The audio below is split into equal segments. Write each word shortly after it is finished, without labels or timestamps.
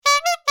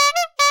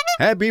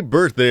Happy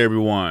birthday,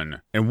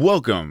 everyone, and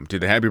welcome to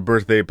the Happy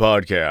Birthday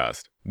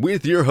Podcast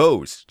with your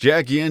hosts,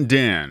 Jackie and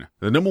Dan,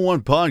 the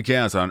 #1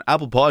 podcast on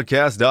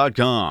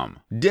ApplePodcast.com,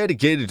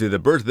 dedicated to the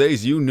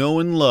birthdays you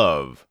know and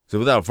love. So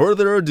without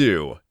further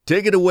ado,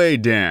 take it away,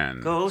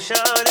 Dan. Go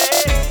shawty,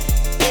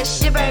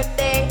 it's your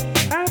birthday.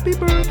 Happy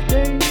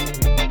birthday.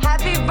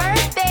 Happy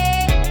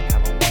birthday.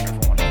 Have a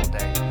wonderful, wonderful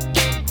day.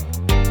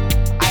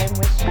 I'm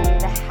wishing you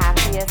the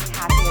happiest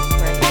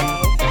birthday.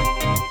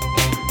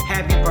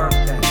 Happy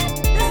birthday.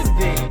 This is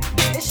big.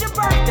 It's your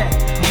birthday.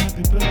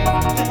 Happy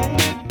birthday.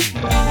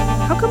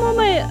 How come all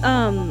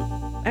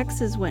my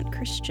exes went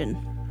Christian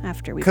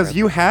after we Because broke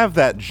you up? have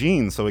that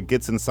gene, so it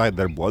gets inside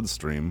their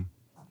bloodstream.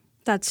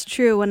 That's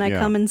true. When I Yeah.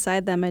 come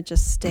inside them, it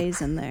just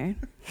stays in there.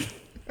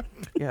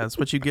 Yeah, that's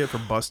what you get for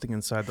busting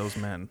inside those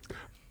men.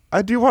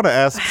 I do want to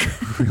ask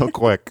real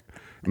quick,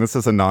 and this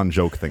is a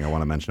non-joke thing. I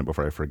want to mention it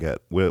before I forget.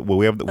 Will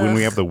we have when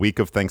we have the week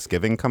of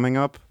Thanksgiving coming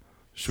up?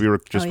 Should we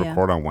just yeah.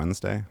 record on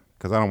Wednesday?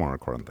 Because I don't want to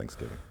record on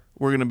Thanksgiving.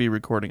 We're going to be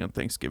recording on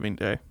Thanksgiving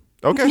Day.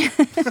 Okay,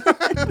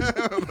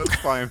 that's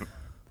fine.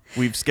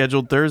 We've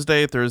scheduled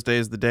Thursday. Thursday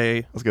is the day.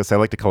 I was gonna say I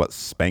like to call it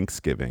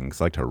Spanksgiving because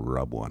I like to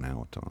rub one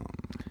out.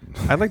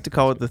 I'd like to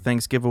call it the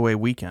Thanksgiveaway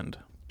weekend.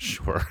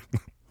 Sure. Do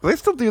they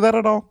still do that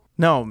at all?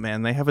 No,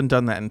 man, they haven't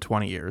done that in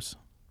 20 years.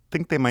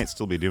 Think they might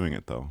still be doing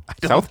it though.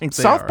 don't think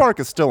they South are. Park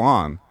is still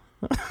on.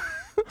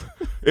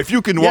 If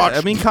you can Yeah, watch,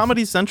 I mean,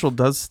 Comedy Central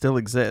does still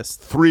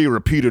exist. 3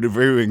 repeated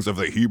viewings of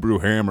the Hebrew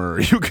Hammer,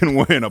 you can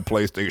win a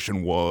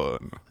PlayStation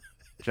 1.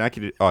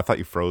 Jackie, I thought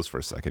you froze for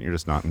a second. You're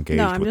just not engaged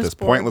No, I'm with just this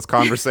bored. pointless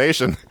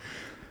conversation.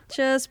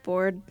 Just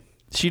bored.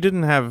 She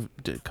didn't have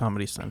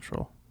Comedy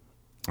Central.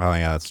 Oh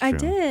yeah, that's true.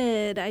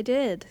 I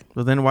did.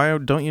 Well, then why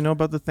don't you know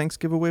about the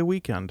Thanksgiveaway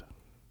weekend?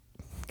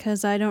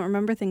 Because I don't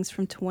remember things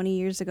from 20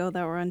 years ago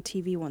that were on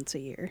TV once a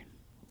year.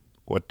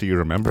 What do you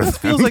remember? That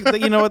feels like,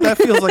 you know what? That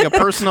feels like a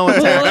personal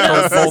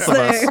attack towards both of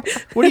us.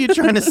 What are you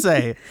trying to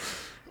say?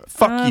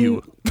 Fuck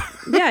you.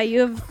 Yeah, you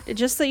have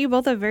just that you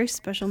both have very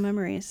special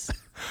memories.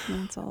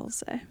 That's all I'll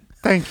say.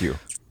 Thank you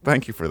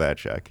for that,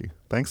 Jackie.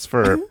 Thanks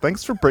for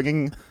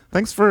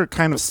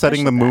kind of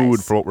setting the Special mood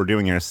guys. for what we're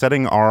doing here,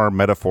 setting our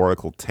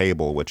metaphorical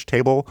table. Which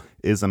table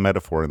is a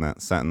metaphor in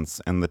that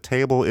sentence? And the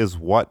table is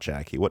what,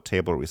 Jackie? What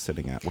table are we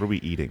sitting at? What are we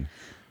eating?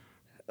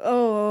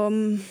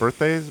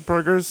 Birthdays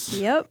burgers?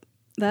 Yep.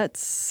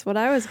 That's what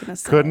I was going to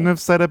say. Couldn't have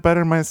said it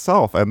better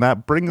myself. And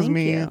that brings Thank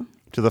me you.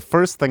 to the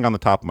first thing on the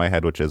top of my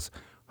head, which is,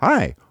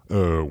 hi,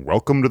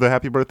 welcome to the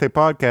Happy Birthday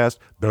Podcast.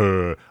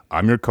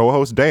 I'm your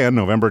co-host, Dan,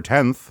 November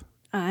 10th.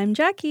 I'm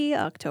Jackie,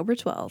 October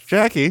 12th.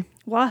 Jackie,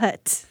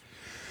 What?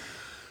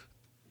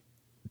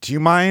 do you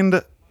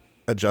mind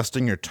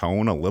adjusting your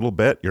tone a little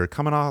bit? You're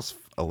coming off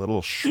a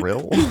little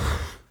shrill.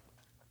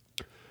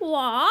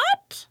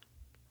 What?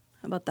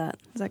 How about that?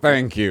 Is that good?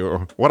 Thank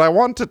you. What I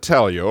want to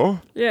tell you...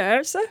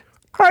 Yes.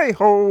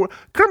 Hi-ho,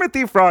 Kermit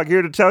the Frog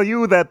here to tell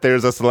you that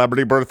there's a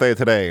celebrity birthday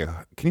today.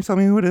 Can you tell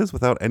me who it is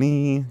without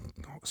any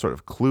sort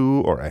of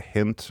clue or a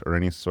hint or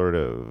any sort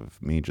of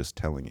me just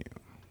telling you?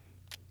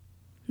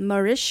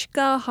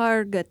 Mariska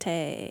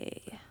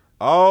Hargitay.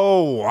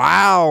 Oh,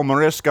 wow.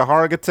 Mariska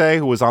Hargitay,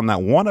 who was on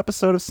that one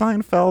episode of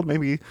Seinfeld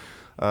maybe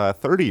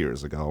 30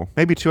 years ago.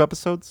 Maybe 2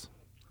 episodes.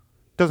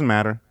 Doesn't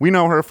matter. We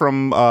know her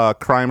from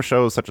crime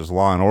shows such as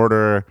Law &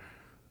 Order,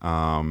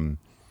 Law &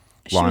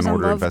 was on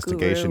Order Love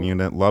Investigation Guru.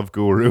 Unit, Love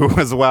Guru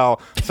as well.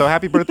 So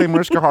happy birthday,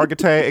 Mariska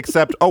Hargitay,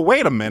 except, oh,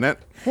 wait a minute.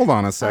 Hold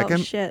on a Oh,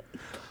 second. shit.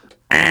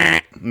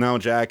 No,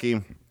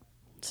 Jackie.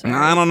 Sorry.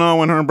 I don't know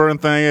when her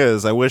birthday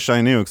is. I wish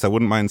I knew because I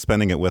wouldn't mind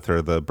spending it with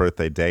her the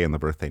birthday day and the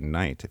birthday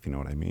night, if you know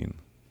what I mean.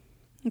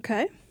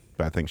 Okay.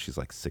 But I think she's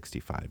like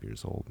 65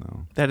 years old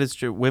now. That is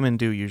true. Women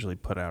do usually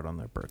put out on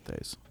their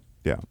birthdays.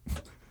 Yeah.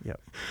 Yep.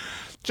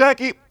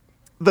 Jackie,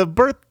 the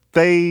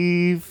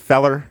birthday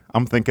feller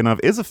I'm thinking of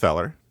is a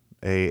feller,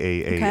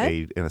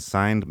 an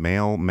assigned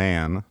male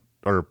man,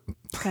 or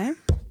Okay.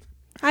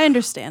 I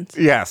understand.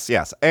 yes,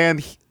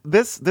 and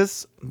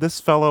this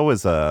fellow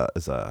is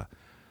a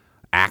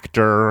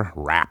actor,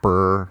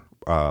 rapper,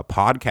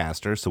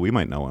 podcaster, so we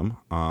might know him.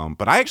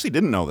 But I actually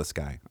didn't know this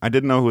guy. I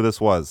didn't know who this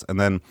was, and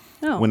then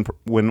Oh.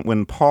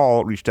 when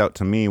Paul reached out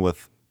to me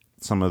with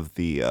some of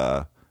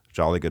the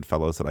jolly good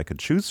fellows that I could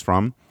choose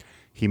from.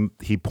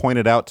 He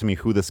pointed out to me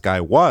who this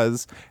guy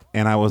was,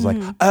 and I was like,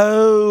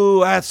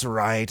 oh, that's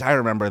right. I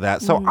remember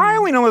that. So I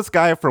only know this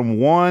guy from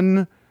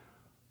one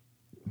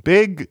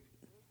big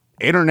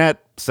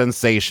internet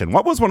sensation.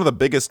 What was one of the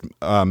biggest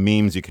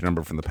memes you can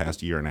remember from the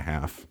past year and a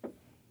half?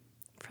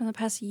 From the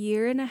past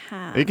year and a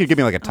half. You could give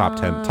me like a top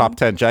 10. Top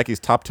 10. Jackie's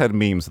top 10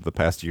 memes of the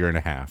past year and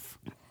a half.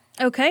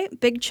 Okay.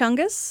 Big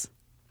Chungus.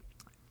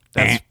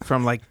 That's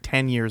from like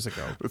 10 years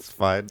ago. That's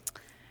fine.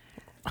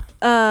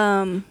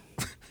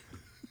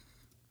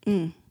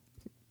 Do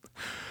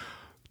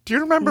you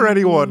remember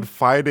anyone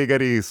finding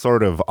any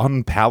sort of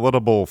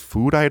unpalatable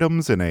food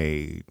items in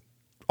a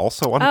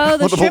also Oh,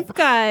 unpalatable? the ship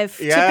guy.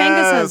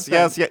 Topanga's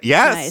husband.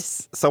 Yes.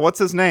 Nice. So what's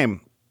his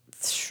name?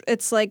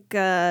 It's like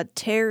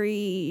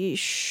Terry.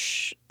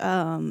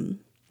 Not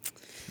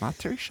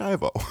Terry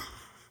Schiavo.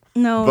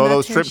 No, Though that's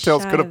those her shrimp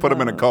tails could have put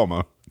him in a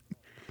shadow.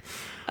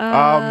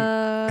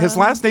 coma. His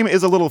last name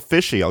is a little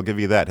fishy. I'll give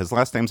you that. His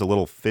last name's a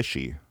little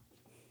fishy.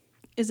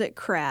 Is it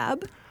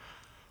Crab?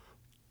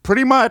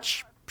 Pretty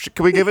much.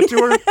 Can we give it to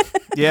her?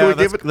 Yeah, Can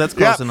we give that's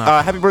close Yeah,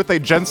 enough. happy birthday,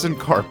 Jensen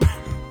Karp.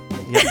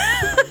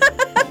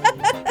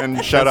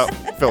 And shout out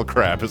Phil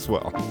Crab as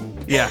well.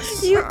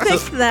 Yes. You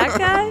picked that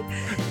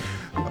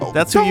guy?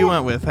 That's who you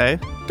went with, hey?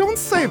 Don't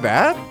say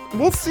that.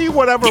 We'll see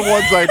whatever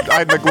ones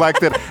I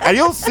neglected, and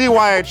you'll see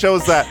why I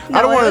chose that. No,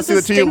 I don't it want to was see a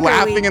the two of you stinker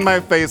laughing week. in my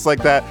face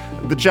like that.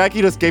 The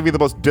Jackie just gave me the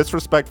most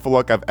disrespectful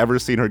look I've ever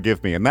seen her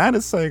give me, and that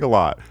is saying a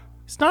lot.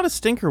 It's not a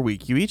stinker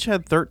week. You each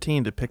had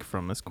 13 to pick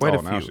from. That's quite Oh,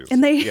 a now few. she's-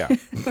 And they Yeah.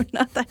 were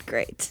not that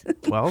great.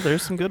 Well,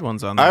 there's some good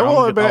ones on there. I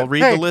will admit. I'll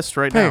read hey, the list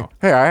right hey, now.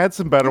 Hey, I had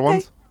some better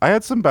ones. I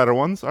had some better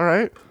ones. All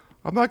right.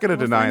 I'm not going to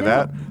deny find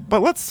that.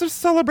 But let's just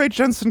celebrate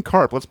Jensen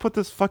Karp. Let's put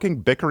this fucking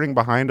bickering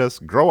behind us,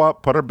 grow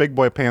up, put our big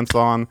boy pants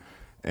on,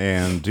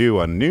 and do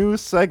a new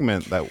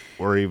segment that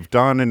we've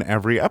done in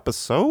every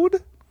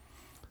episode.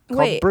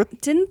 Wait, Birth-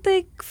 didn't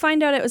they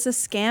find out it was a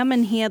scam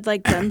and he had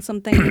like done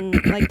something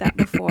like that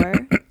before?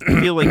 I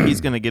feel like he's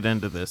going to get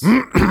into this. We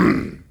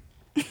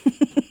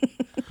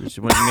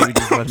should maybe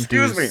just let him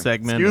do Excuse me. his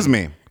segment. Excuse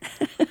me.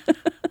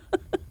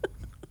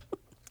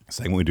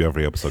 Segment we do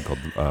every episode called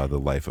The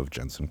Life of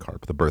Jensen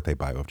Karp, the birthday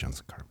bio of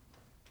Jensen Karp.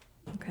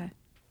 Okay.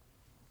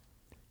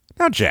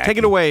 Now, Jackie. Take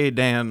it away,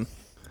 Dan.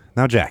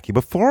 Now, Jackie,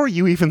 before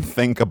you even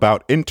think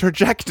about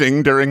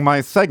interjecting during my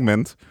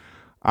segment,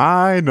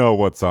 I know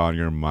what's on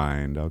your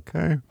mind,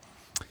 okay?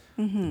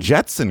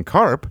 Jetson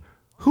Karp?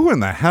 Who in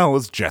the hell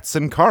is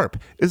Jetson Karp?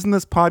 Isn't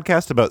this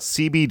podcast about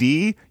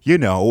CBD? You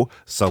know,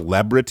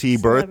 celebrity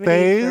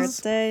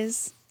birthdays?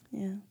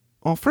 Yeah.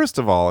 Well, first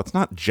of all, it's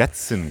not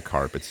Jetson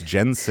Karp. It's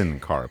Jensen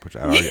Karp, which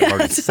I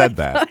already said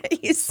that.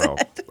 You So,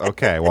 said.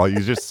 okay, well, you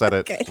just said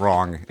it Okay.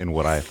 wrong in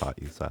what I thought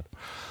you said.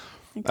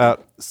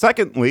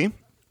 Secondly,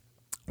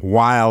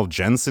 while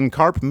Jensen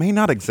Karp may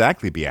not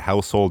exactly be a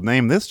household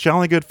name, this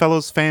Jolly Good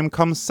Fellow's fame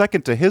comes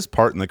second to his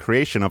part in the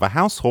creation of a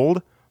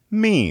household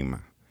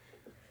meme.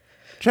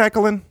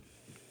 Jacqueline,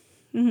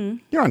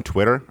 you're on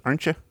Twitter,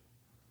 aren't you?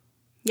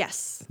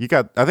 Yes. You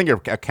got. I think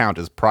your account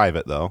is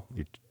private, though.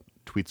 Your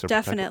tweets are protected.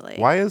 Definitely.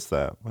 Why is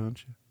that? Why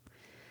don't you?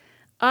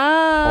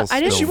 I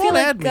didn't She feel won't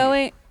like add me.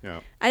 going. Yeah.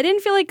 I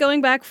didn't feel like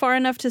going back far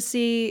enough to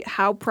see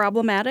how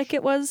problematic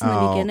it was in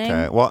the beginning.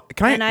 Okay. Well,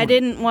 And I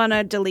didn't want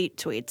to delete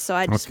tweets, so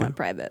I just Okay. went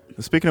private.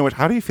 Speaking of which,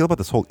 how do you feel about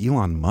this whole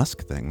Elon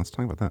Musk thing? Let's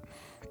talk about that.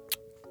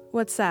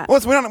 What's that? Well,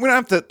 we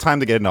don't have time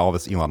to get into all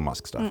this Elon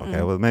Musk stuff.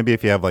 Okay. Well, maybe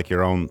if you have like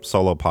your own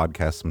solo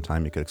podcast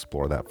sometime, you could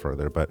explore that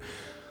further. But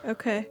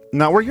Okay.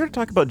 now we're here to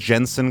talk about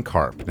Jensen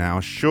Karp. Now,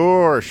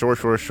 sure.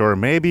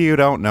 Maybe you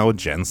don't know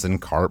Jensen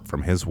Karp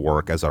from his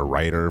work as a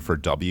writer for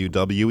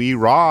WWE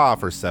Raw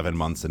for 7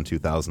 months in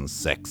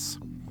 2006.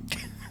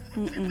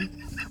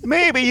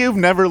 Maybe you've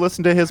never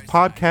listened to his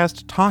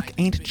podcast Talk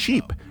Ain't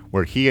Cheap,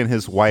 where he and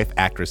his wife,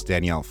 actress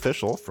Danielle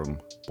Fishel from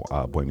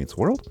Boy Meets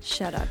World,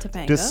 Shout out to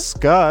Panga.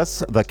 discuss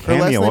the Her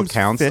last cameo name's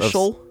accounts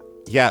Fishel?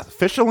 of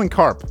Fishel and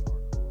Karp.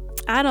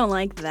 I don't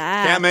like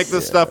that. Can't make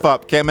this stuff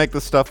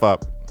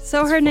up.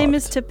 So her name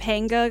is fucked.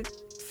 Topanga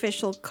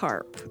Official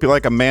Carp. It'd be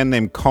like a man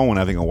named Cohen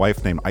having a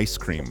wife named Ice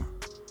Cream.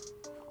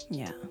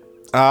 Yeah.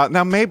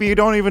 Now, maybe you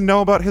don't even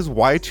know about his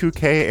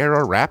Y2K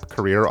era rap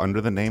career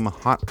under the name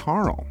Hot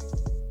Carl.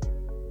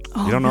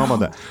 Oh, You don't know about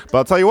that. But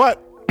I'll tell you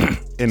what.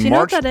 In Do you know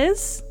March, what that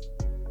is?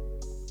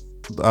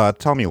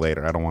 tell me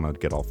later. I don't want to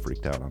get all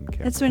freaked out on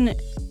camera. It's when.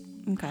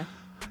 Okay.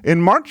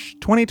 In March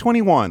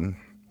 2021,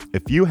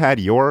 if you had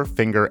your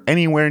finger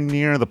anywhere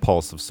near the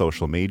pulse of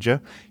social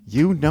media,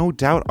 you no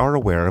doubt are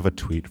aware of a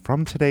tweet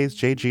from today's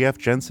JGF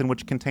Jensen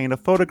which contained a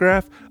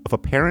photograph of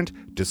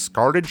apparent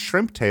discarded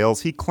shrimp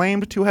tails he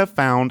claimed to have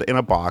found in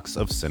a box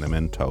of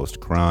Cinnamon Toast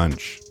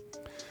Crunch.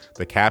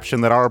 The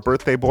caption that our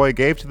birthday boy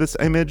gave to this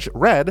image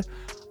read,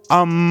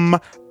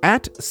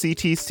 at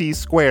CTC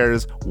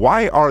Squares,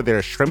 why are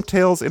there shrimp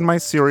tails in my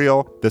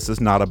cereal? This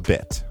is not a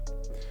bit.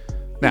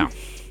 Now,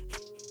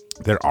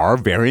 there are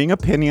varying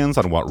opinions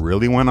on what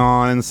really went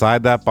on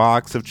inside that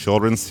box of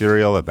children's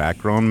cereal that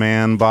grown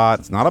man bought.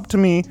 It's not up to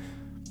me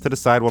to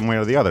decide one way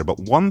or the other. But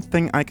one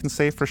thing I can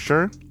say for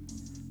sure,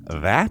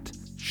 that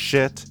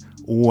shit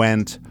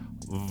went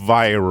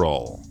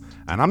viral.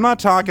 And I'm not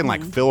talking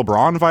like Phil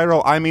Braun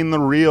viral. I mean the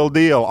real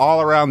deal.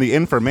 All around the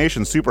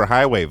information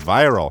superhighway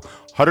viral.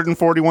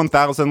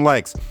 141,000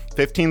 likes,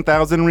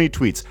 15,000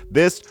 retweets.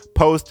 This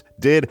post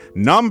did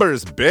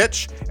numbers,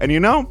 bitch. And you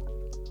know,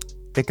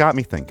 it got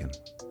me thinking.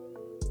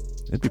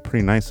 It'd be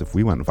pretty nice if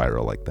we went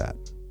viral like that.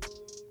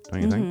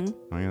 Don't you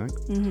think? Don't you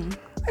think?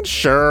 And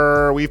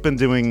sure, we've been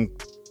doing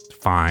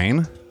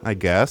fine, I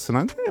guess. And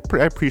I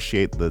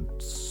appreciate the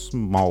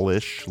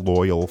smallish,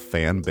 loyal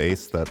fan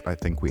base that I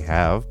think we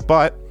have.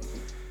 But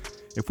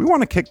if we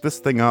want to kick this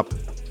thing up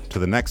to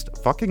the next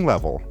fucking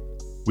level,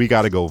 we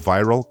got to go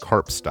viral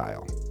Karp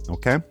style,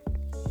 okay?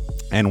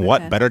 And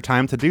what better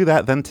time to do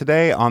that than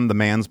today on the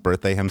man's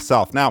birthday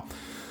himself? Now,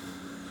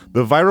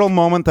 The viral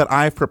moment that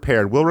I've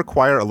prepared will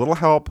require a little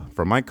help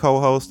from my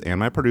co-host and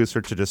my producer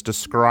to just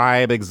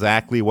describe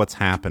exactly what's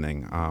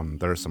happening.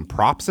 There are some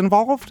props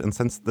involved, and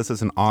since this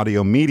is an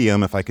audio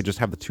medium, if I could just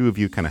have the two of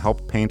you kind of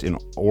help paint an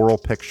oral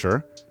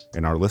picture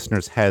in our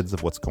listeners' heads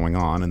of what's going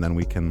on, and then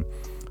we can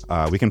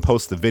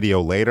post the video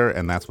later,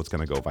 and that's what's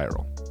going to go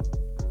viral.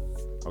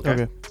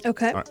 Okay.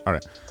 Okay. All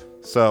right.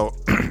 So,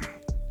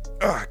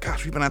 oh,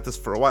 gosh, we've been at this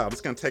for a while. I'm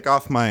just going to take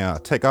off my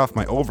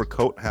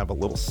overcoat, have a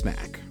little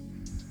snack.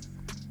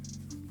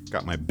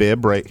 Got my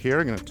bib right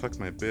here. I'm going to tuck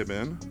my bib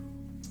in.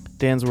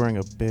 Dan's wearing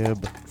a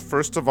bib.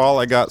 First of all,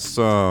 I got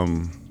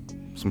some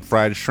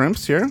fried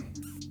shrimps here.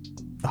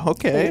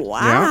 Okay.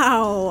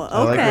 Wow. I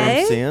like what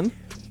Okay. I'm seeing.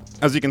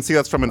 As you can see,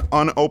 that's from an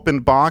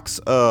unopened box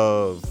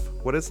of,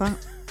 what is that?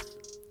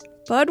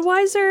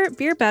 Budweiser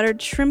beer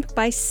battered shrimp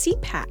by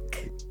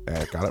CPAC.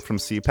 I got it from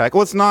CPAC.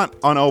 Well, it's not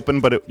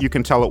unopened, but you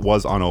can tell it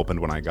was unopened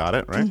when I got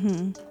it, right?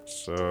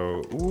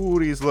 So, ooh,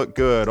 these look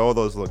good. Oh,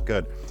 those look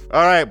good.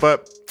 All right,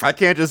 but I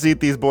can't just eat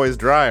these boys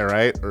dry,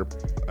 right? Or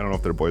I don't know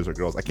if they're boys or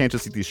girls. I can't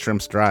just eat these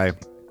shrimps dry.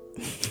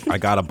 I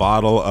got a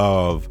bottle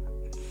of...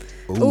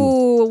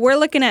 Ooh, we're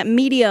looking at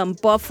medium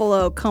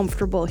Buffalo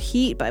Comfortable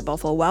Heat by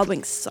Buffalo Wild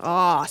Wings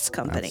Sauce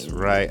Company. That's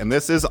right. And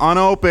this is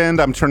unopened.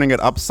 I'm turning it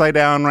upside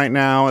down right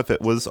now. If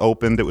it was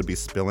opened, it would be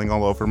spilling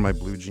all over my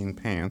blue jean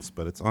pants,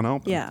 but it's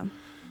unopened. Yeah.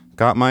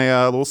 Got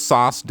my little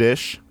sauce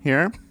dish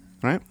here,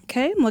 right?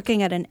 Okay, I'm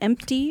looking at an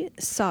empty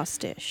sauce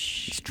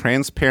dish. It's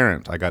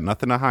transparent. I got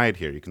nothing to hide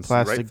here. You can see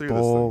Plastic right through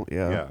bowl. this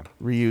thing. Yeah.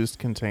 Reused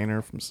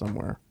container from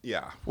somewhere.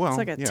 Yeah. Well, It's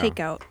like a yeah.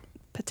 takeout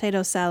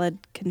potato salad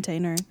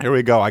container. Here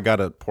we go. I got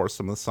to pour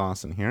some of the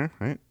sauce in here,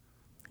 right?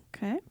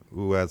 Okay.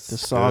 Ooh, that's The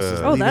sauce is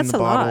good. Oh, leaving that's the a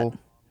bottle. lot.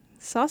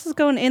 Sauce is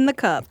going in the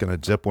cup. Gonna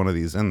dip one of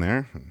these in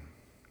there.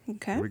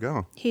 Okay. Here we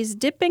go. He's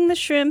dipping the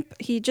shrimp.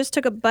 He just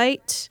took a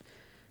bite.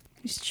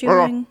 He's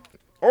chewing.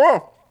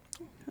 Oh,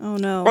 Oh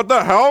no. what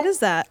the hell? What is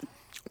that?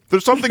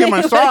 There's something in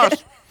my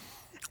sauce.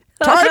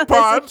 Tide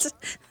Pods.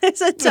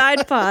 There's a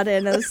Tide Pod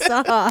in a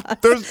sauce.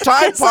 There's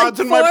Tide There's like Pods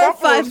in 4 my or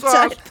buffalo 5 sauce.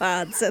 Tide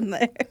Pods in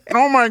there.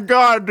 Oh my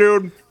god,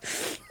 dude.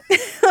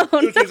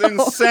 Oh, This is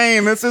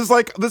insane. This is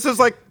like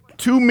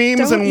 2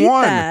 memes Don't in eat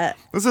one. that.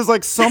 This is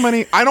like so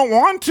many. I don't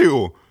want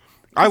to.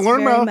 I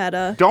learned very my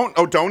meta.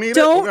 Don't eat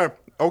Don't. it.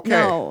 Okay.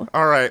 No.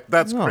 All right.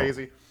 That's No.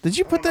 crazy. Did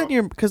you put that in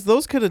your... Because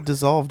those could have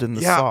dissolved in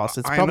the Yeah, sauce.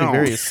 It's I probably know.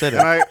 very acidic.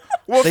 And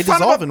well, They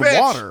son of a dissolve in bitch.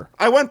 water.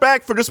 I went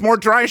back for just more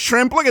dry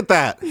shrimp. Look at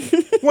that.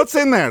 What's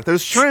in there?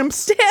 There's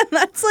shrimps. Dan,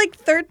 that's like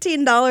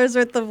 $13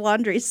 worth of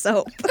laundry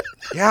soap.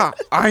 Yeah,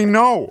 I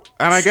know.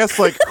 And I guess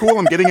cool,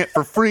 I'm getting it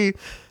for free.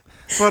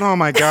 But oh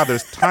my god,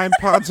 there's Tide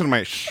Pods in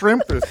my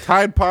shrimp. There's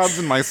Tide Pods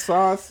in my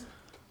sauce.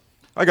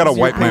 I gotta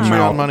wipe my Patreon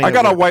mouth. money I at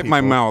gotta work, wipe my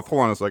people. mouth.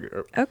 Hold on a second.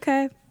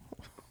 Okay.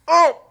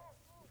 Oh,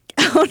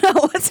 Oh no,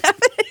 what's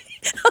happening?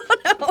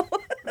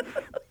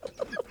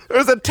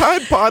 there's a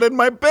Tide Pod in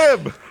my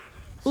bib.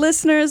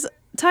 Listeners,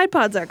 Tide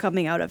Pods are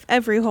coming out of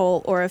every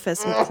hole,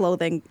 orifice, and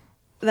clothing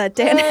that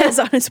Dan has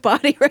on his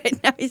body right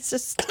now. He's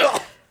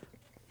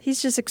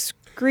just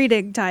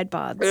excreting Tide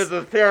Pods. This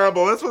is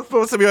terrible. This was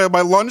supposed to be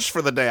my lunch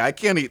for the day. I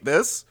can't eat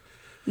this.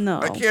 No.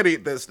 I can't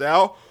eat this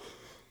now.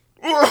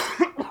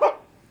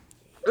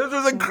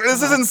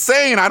 This is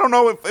insane. I don't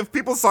know if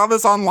people saw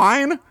this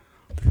online.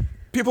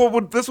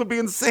 This would be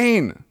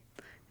insane.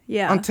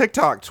 Yeah. On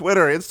TikTok,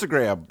 Twitter,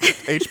 Instagram,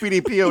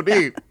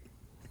 HBDPOD.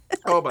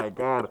 Oh my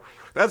god.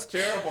 That's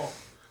terrible.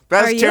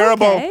 That's Are you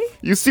terrible. okay?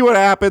 You see what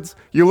happens.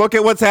 You look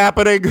at what's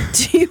happening.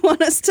 Do you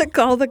want us to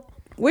call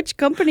which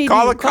company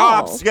Call do you the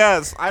cops.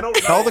 Yes. I don't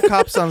know. Call the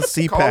cops on Call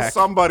CPAC.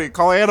 somebody.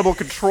 Call animal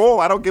control.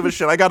 I don't give a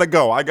shit. I gotta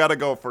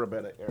go for a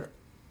minute here.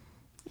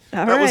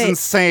 All That was right.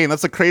 insane.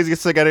 That's the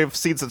craziest thing I've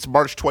seen since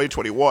March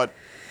 2021.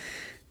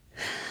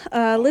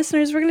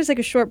 Listeners, we're going to take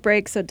a short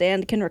break so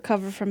Dan can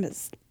recover from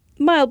his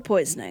mild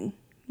poisoning.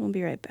 We'll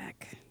be right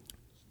back.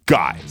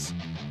 Guys,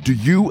 do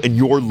you and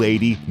your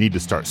lady need to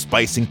start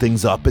spicing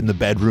things up in the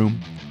bedroom?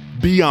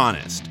 Be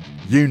honest,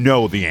 you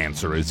know the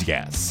answer is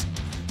yes.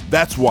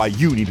 That's why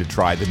you need to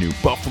try the new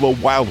Buffalo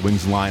Wild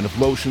Wings line of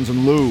lotions and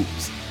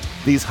lubes.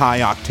 These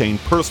high-octane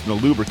personal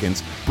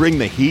lubricants bring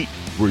the heat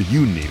where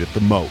you need it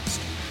the most.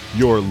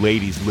 Your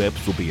lady's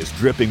lips will be as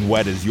dripping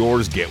wet as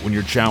yours get when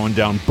you're chowing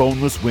down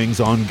boneless wings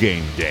on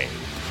game day.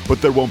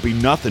 But there won't be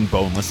nothing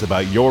boneless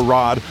about your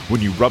rod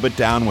when you rub it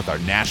down with our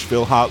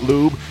Nashville Hot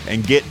Lube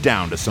and get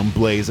down to some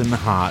blazing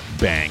hot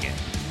banging.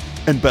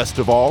 And best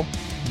of all,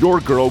 your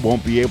girl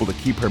won't be able to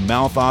keep her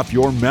mouth off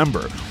your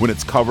member when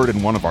it's covered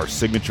in one of our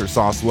signature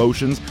sauce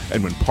lotions,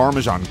 and when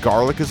Parmesan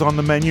garlic is on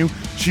the menu,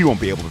 she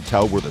won't be able to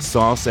tell where the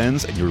sauce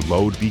ends and your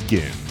load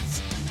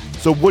begins.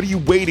 So what are you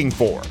waiting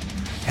for?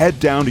 Head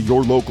down to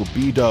your local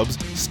B-Dubs,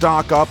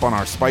 stock up on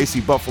our spicy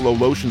buffalo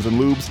lotions and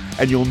lubes,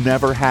 and you'll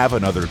never have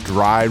another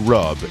dry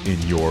rub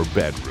in your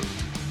bedroom.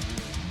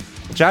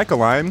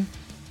 Jacqueline,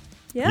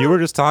 Yeah. you were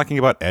just talking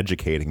about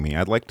educating me.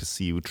 I'd like to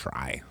see you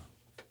try.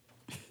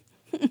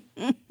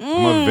 I'm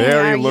a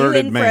very Are learned you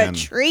in man. for a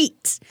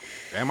treat?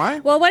 Am I?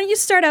 Well, why don't you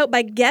start out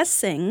by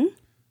guessing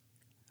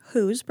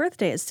whose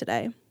birthday is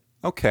today?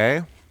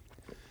 Okay.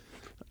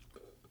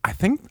 I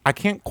think I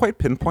can't quite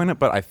pinpoint it,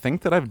 but I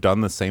think that I've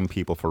done the same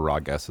people for raw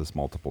guesses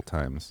multiple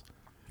times.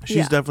 She's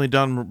Yeah. definitely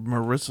done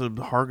Marissa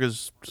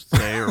Hargis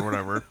say or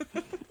whatever.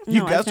 You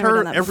No, I've guess never her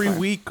done that every before.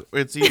 week.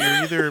 It's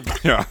either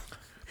Yeah.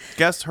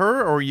 guess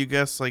her or you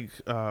guess like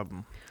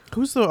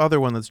who's the other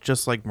one that's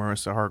just like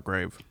Marissa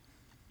Hargrave?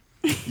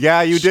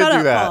 Yeah, you Shut did do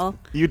up, that. Paul.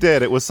 You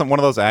did. It was one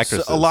of those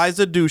actresses. So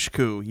Eliza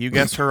Dushku. You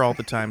guess her all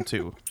the time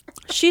too.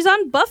 She's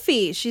on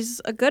Buffy.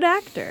 She's a good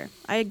actor.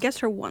 I guessed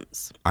her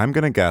once. I'm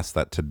going to guess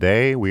that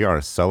today we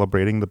are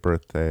celebrating the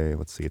birthday.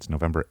 Let's see, it's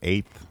November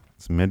 8th.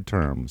 It's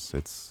midterms.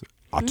 It's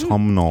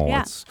autumnal.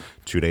 yeah. It's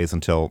 2 days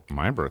until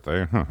my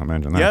birthday. Huh,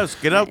 imagine that. Yes,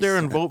 get out there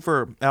and vote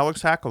for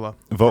Alex Hakala.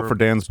 Vote for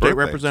Dan's state birthday,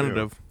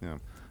 representative. too. Yeah.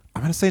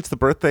 I'm going to say it's the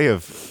birthday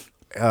of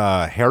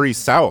Harry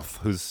South,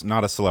 who's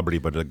not a celebrity,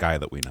 but a guy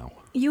that we know.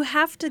 You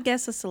have to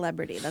guess a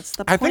celebrity. That's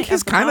the I point think he's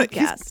of the kind of.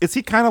 podcast. Is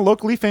he kind of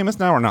locally famous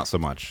now, or not so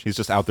much? He's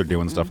just out there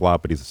doing stuff a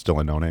lot, but he's still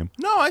a no name.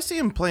 No, I see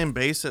him playing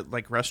bass at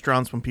like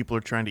restaurants when people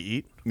are trying to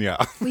eat. Yeah.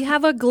 We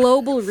have a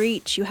global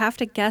reach. You have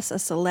to guess a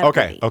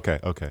celebrity.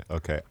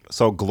 Okay.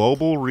 So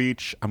global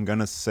reach. I'm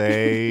gonna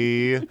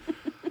say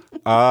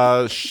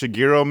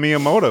Shigeru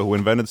Miyamoto, who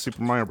invented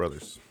Super Mario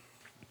Brothers.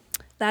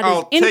 That is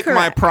I'll incorrect. take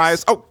my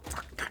prize. Oh,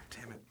 God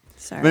damn it!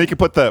 Sorry. Then you can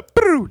put the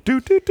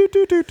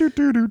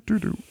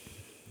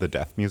the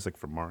death music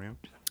from Mario.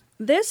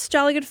 This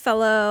jolly good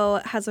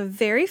fellow has a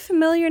very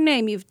familiar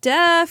name. You've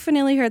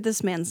definitely heard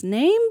this man's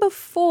name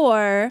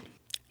before.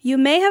 You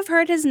may have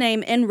heard his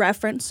name in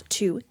reference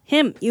to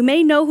him. You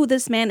may know who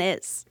this man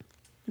is.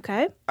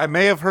 Okay? I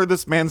may have heard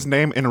this man's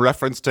name in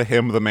reference to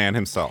him, the man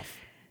himself.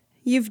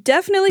 You've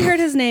definitely heard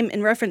his name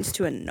in reference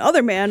to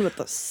another man with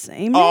the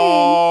same name.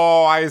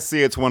 Oh, I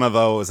see. It's one of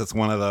those. It's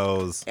one of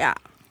those. Yeah.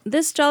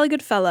 This jolly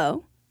good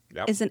fellow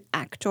Yep. is an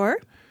actor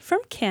from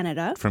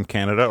Canada, From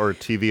Canada or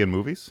TV and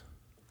movies?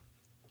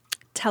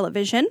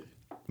 television.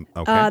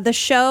 Okay. The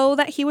show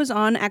that he was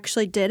on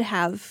actually did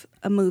have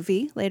a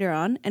movie later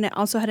on, and it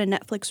also had a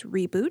Netflix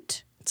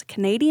reboot. It's a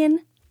Canadian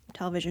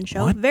television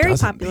show, very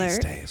doesn't popular these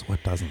days?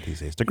 What doesn't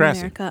these days? in Degrassi.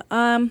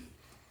 America.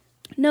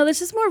 No,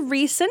 this is more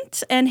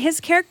recent, and his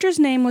character's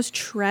name was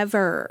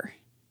Trevor.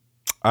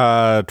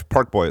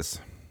 Park Boys.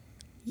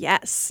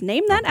 Yes,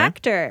 name that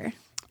actor.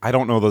 I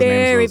don't know those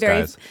Very, names of those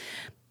very guys.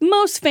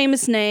 most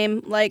famous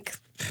name, like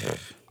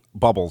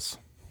Bubbles.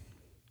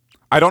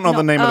 I don't know No,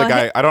 the name of the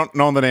guy. hi- I don't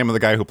know the name of the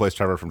guy who plays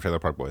Trevor from Trailer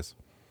Park Boys.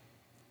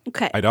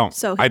 okay. I don't.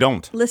 So I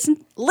don't. listen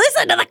to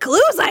the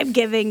clues I'm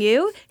giving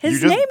you. His You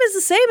just- name is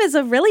the same as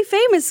a really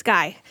famous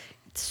guy.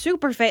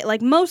 Super famous,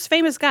 like most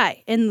famous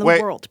guy in the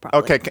Wait. world, probably.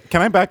 Okay.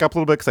 Can I back up a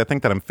little bit because I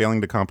think that I'm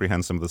failing to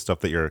comprehend some of the stuff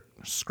that you're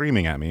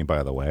screaming at me.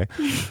 By the way.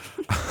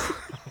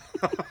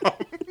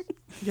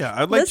 Yeah,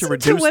 I'd like to Listen to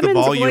reduce the women's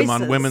volume on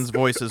voices. women's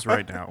voices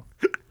right now.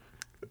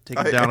 Take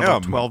I it down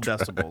about am. 12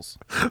 decibels.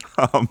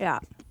 Yeah.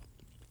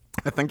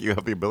 I think you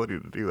have the ability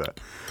to do that.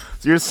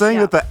 So you're saying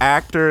Yeah. that the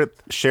actor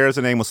shares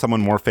a name with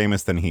someone more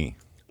famous than he.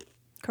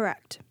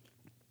 Correct.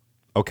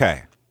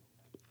 Okay.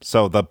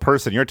 So the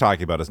person you're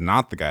talking about is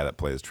not the guy that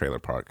plays Trailer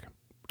Park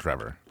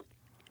Trevor.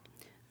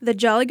 The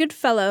jolly good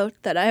fellow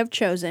that I have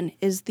chosen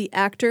is the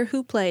actor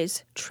who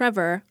plays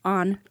Trevor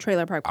on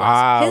Trailer Park Boys.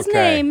 Ah, His okay.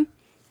 name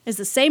is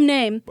the same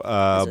name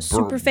as a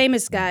super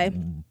famous guy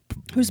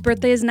whose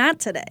birthday is not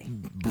today.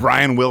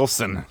 Brian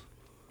Wilson.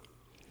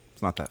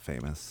 It's not that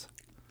famous.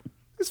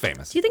 He's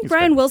famous. Do you think He's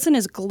Brian famous. Wilson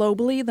is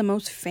globally the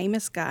most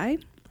famous guy?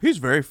 He's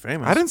very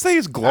famous. I didn't say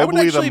he's I would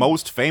globally actually- the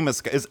most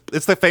famous guy.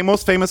 It's the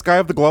most famous guy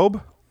of the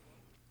globe?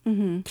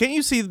 Can't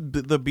you see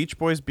the Beach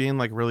Boys being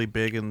like really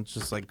big in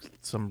just like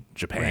some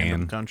Japan.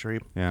 random country?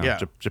 Yeah.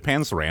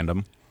 Japan's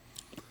random.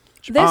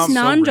 This so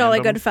non-jolly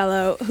random. good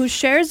fellow, who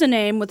shares a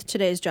name with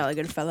today's jolly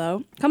good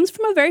fellow, comes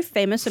from a very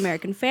famous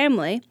American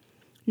family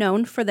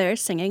known for their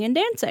singing and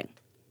dancing.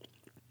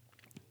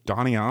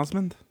 Donny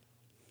Osmond?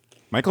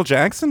 Michael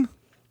Jackson?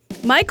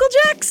 Michael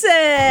Jackson!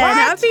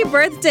 Happy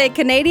birthday,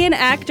 Canadian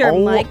actor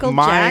Michael Oh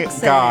my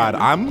Jackson. God.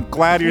 I'm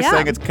glad you're Yeah.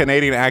 saying it's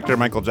Canadian actor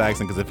Michael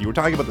Jackson, because if you were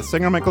talking about the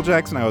singer Michael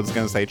Jackson, I was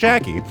going to say,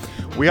 Jackie,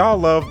 we all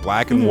love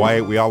Black and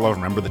White. We all love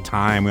Remember the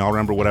Time. We all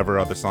remember whatever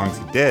other songs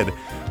he did.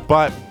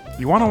 But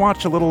you want to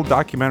watch a little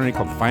documentary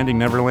called Finding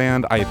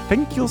Neverland? I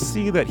think you'll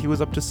see that he was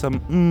up to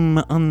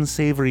some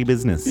unsavory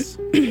business.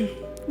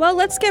 Well,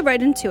 let's get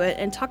right into it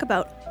and talk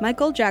about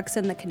Michael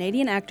Jackson, the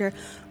Canadian actor,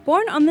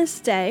 born on this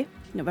day,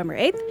 November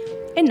 8th,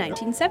 in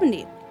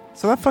 1970.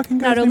 So that fucking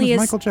guy's Not name only is is-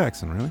 Michael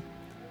Jackson, really?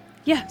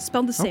 Yeah,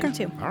 spelled the same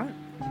too. All right.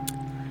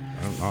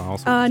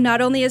 Also, Not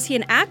only is he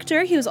an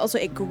actor, he was also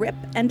a grip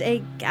and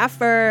a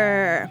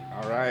gaffer.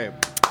 all right.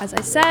 As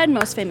I said,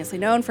 most famously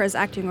known for his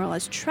acting role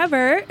as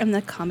Trevor in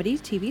the comedy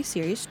TV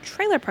series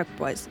Trailer Park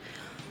Boys.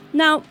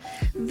 Now,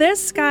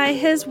 this guy,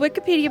 his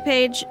Wikipedia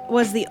page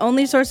was the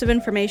only source of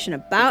information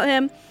about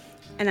him,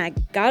 and I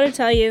gotta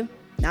tell you,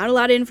 not a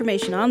lot of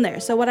information on there.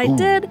 So what I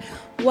did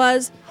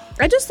was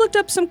I just looked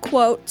up some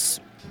quotes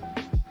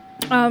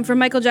from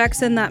Michael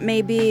Jackson that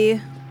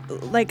maybe,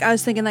 like, I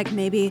was thinking, like,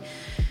 maybe,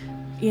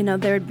 you know,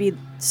 there'd be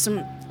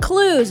some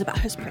clues about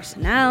his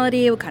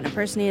personality, what kind of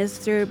person he is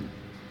through,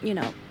 you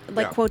know,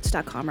 like Yeah.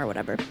 quotes.com or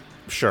whatever.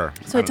 Sure.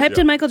 So I typed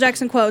in Michael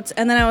Jackson quotes,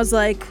 and then I was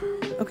like,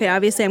 okay,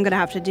 obviously I'm going to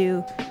have to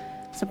do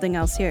something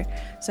else here.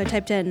 So I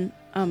typed in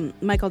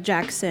Michael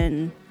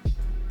Jackson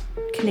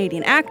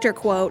Canadian actor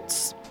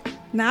quotes.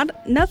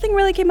 Nothing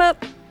really came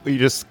up. You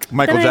just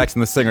Michael Then I- Jackson,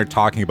 the singer,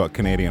 talking about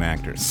Canadian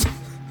actors.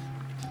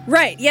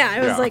 Right, yeah. I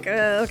was Yeah. like,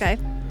 okay.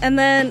 And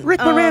then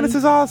Rick Moranis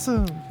is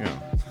awesome. Yeah.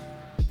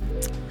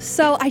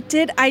 So I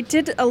did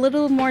a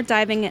little more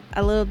diving,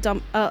 a little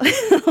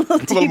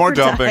little more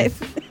deeper dumping.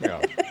 dive.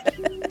 Yeah.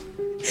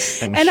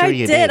 And I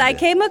did. I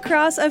came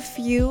across a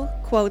few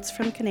quotes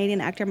from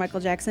Canadian actor Michael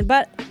Jackson,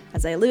 but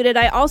as I alluded,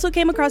 I also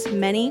came across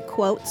many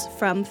quotes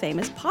from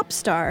famous pop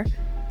star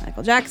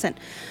Michael Jackson.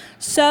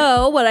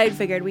 So what I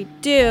figured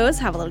we'd do is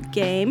have a little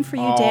game for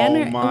you,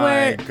 Dan,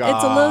 where it's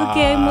a little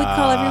game we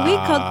call every week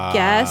called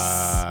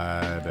Guess.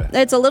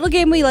 It's a little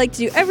game we like to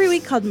do every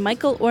week called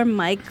Michael or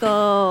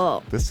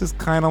Michael. This is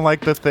kind of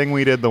like the thing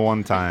we did the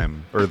one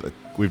time, or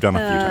we've done a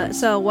few times.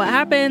 So what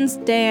happens,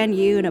 Dan,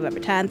 you,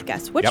 November 10th,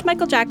 guess which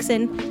Michael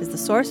Jackson is the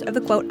source of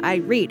the quote I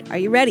read. Are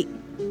you ready?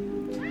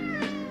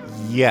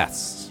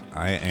 Yes,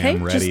 I am Okay,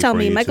 ready. just tell for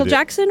me you Michael to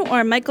Jackson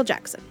or Michael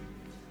Jackson.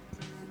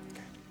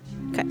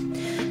 Okay.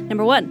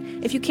 Number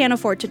 1, if you can't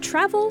afford to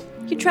travel,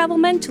 you travel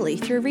mentally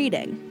through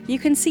reading. You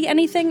can see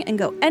anything and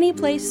go any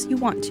place you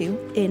want to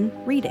in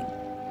reading.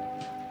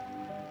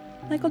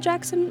 Michael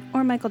Jackson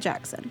or Michael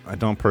Jackson? I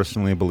don't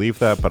personally believe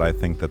that, but I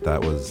think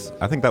that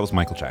was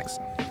Michael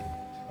Jackson.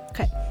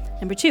 Okay.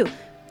 Number 2,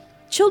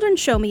 children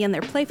show me in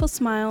their playful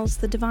smiles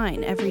the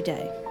divine every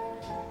day.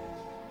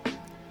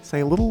 Say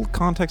a little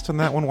context on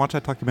that one. Watch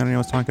that documentary I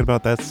was talking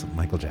about. That's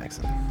Michael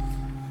Jackson.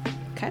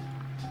 Okay.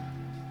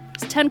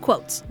 It's 10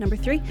 quotes. Number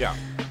 3. Yeah.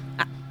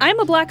 I'm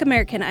a black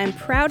American. I am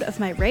proud of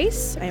my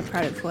race. I am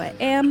proud of who I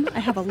am. I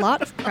have a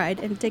lot of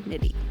pride and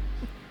dignity.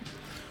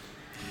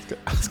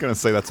 I was going to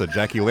say that's a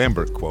Jackie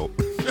Lambert quote.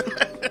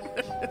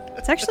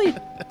 It's actually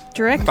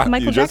direct But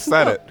Michael you just Jackson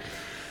said quote.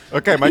 it.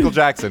 Okay, Michael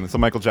Jackson. It's a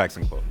Michael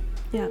Jackson quote.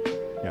 Yeah.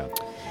 Yeah.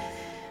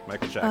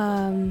 Michael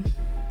Jackson.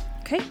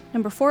 Okay.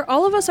 Number 4.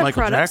 All of us are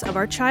Michael products Jackson? of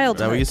our Is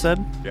childhood. that what you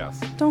said? Yes.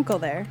 Don't go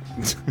there.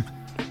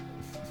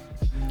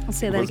 I'll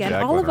say that Was again.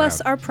 Jack All of going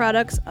us around? are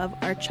products of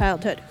our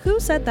childhood. Who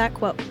said that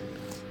quote?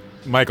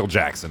 Michael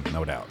Jackson,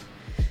 no doubt.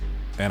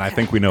 And I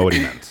think we know what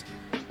he meant.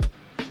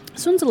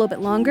 This one's a little bit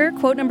longer.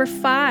 Quote number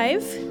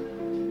 5.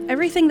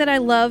 Everything that I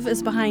love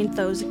is behind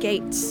those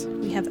gates.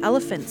 We have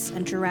elephants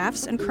and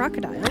giraffes and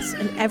crocodiles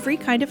and every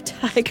kind of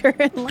tiger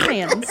and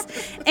lions.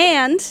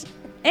 And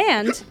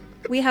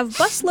we have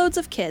busloads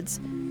of kids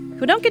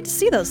who don't get to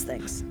see those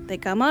things. They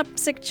come up,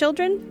 sick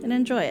children, and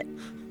enjoy it.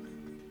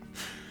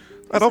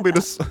 I don't mean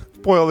to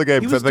spoil the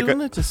game. He 'cause was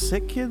doing it to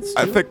sick kids,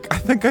 I too?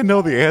 think I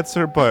know the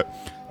answer, but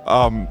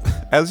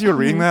as you're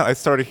reading that, I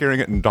started hearing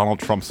it in Donald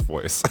Trump's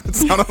voice. It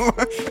sounded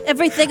like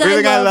Everything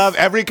everything I love,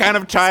 every kind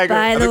of tiger.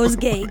 by I think those when-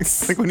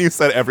 gates. I think when you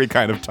said every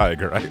kind of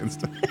tiger, I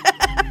instantly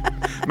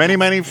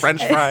many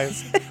French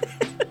fries.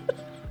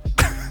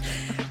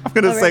 I'm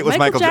gonna All say right, it was Michael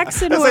Michael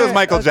Jackson Jackson. Let's say it was or-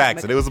 Michael okay,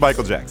 Jackson. Michael- It was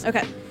Michael Jackson.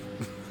 Okay.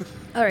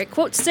 All right.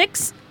 Quote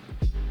 6.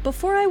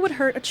 Before I would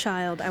hurt a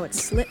child, I would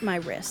slit my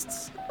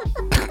wrists.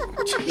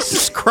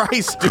 Jesus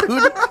Christ,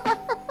 dude.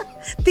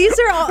 These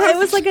are all. It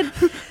was like a.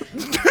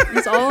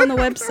 It's all on the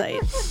website.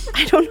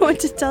 I don't know what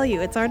to tell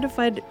you. It's hard to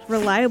find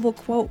reliable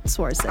quote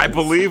sources. I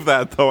believe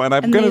that though, and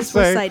I'm And gonna these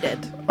were say,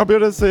 cited. I'm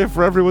gonna say,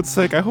 for everyone's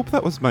sake, I hope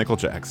that was Michael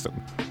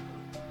Jackson.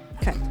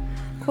 Okay.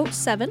 Quote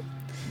 7.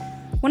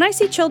 When I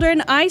see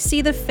children, I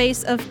see the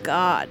face of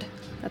God.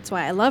 That's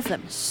why I love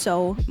them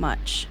so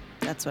much.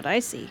 That's what I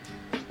see.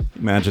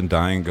 Imagine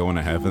dying, going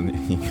to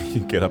heaven. You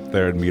get up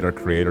there and meet our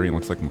creator. He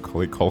looks like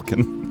Macaulay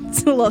Culkin.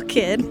 It's a little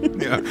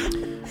kid. Yeah.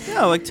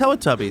 Yeah, like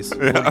Teletubbies.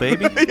 Little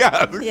baby.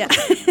 Yeah. Yeah.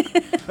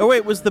 Oh,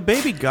 wait, was the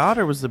baby God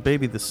or was the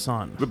baby the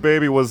son? The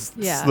baby was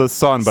Yeah. the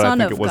son, but Son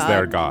I think of it was God.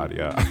 their God.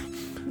 Yeah.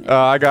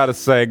 I gotta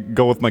say,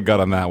 go with my gut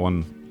on that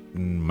one.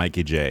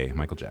 Mikey J.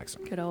 Michael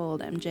Jackson. Good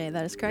old MJ.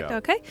 That is correct. Yeah.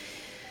 Okay.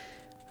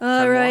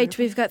 All right.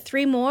 We've got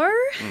 3 more.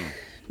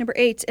 Number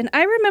 8. And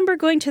I remember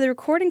going to the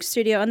recording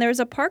studio, and there was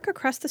a park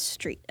across the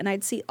street, and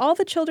I'd see all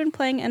the children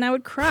playing, and I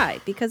would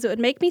cry because it would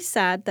make me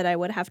sad that I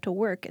would have to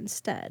work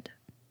instead.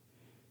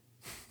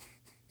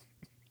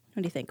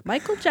 What do you think?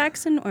 Michael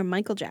Jackson or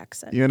Michael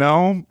Jackson? You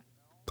know,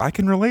 I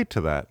can relate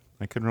to that.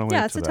 I can relate Yeah,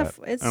 to it's a that. tough-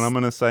 it's- And I'm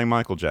gonna say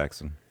Michael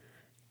Jackson.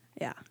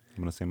 Yeah. I'm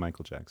gonna say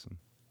Michael Jackson.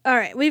 All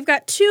right. We've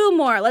got 2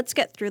 more. Let's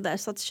get through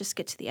this. Let's just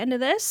get to the end of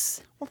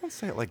this. Well, don't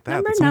say it like that.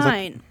 Number That sounds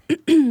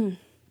like- 9.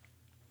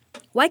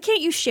 Why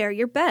can't you share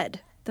your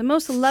bed? The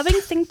most loving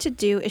thing to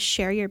do is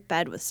share your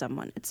bed with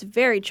someone. It's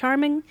very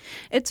charming.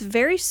 It's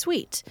very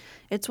sweet.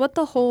 It's what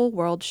the whole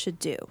world should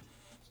do.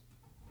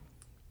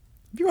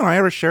 Have you and I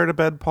ever shared a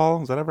bed, Paul?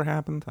 Has that ever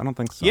happened? I don't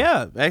think so.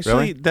 Yeah, actually,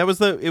 Really? that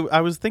was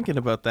I was thinking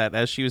about that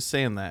as she was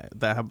saying that.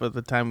 That about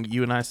the time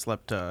you and I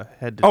slept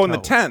head to Oh, toe. in the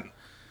tent.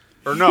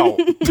 Or no?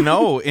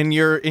 No, in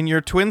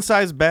your twin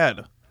size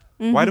bed.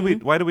 Why do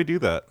we do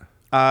that?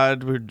 I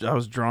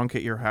was drunk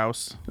at your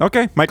house.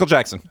 Okay, Michael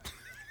Jackson.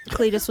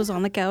 Cletus was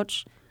on the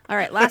couch. All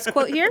right, last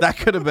quote here. That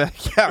could have been.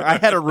 Yeah, I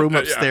had a room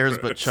upstairs,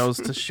 but chose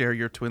to share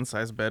your twin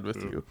size bed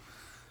with you.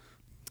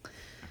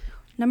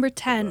 Number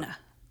 10.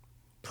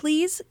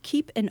 Please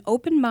keep an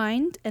open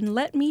mind and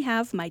let me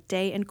have my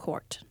day in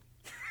court.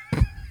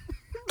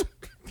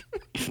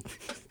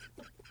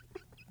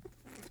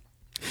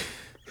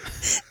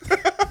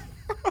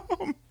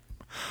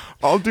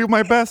 I'll do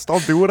my best. I'll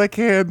do what I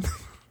can. I'm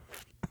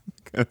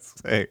gonna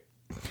say,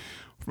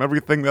 from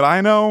everything that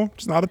I know,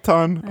 it's not a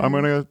ton. I'm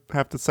gonna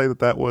have to say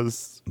that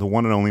was the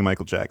one and only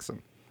Michael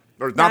Jackson,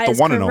 or not That the is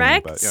one and only,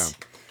 correct. but yeah.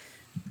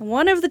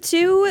 One of the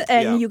two,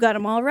 and Yeah. you got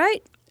them all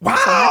right. Wow,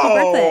 So happy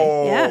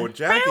birthday. Yeah.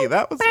 Jackie,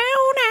 that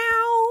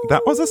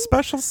was a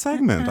special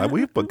segment.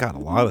 We've got a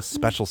lot of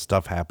special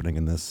stuff happening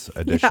in this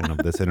edition of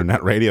this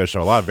internet radio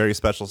show. A lot of very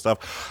special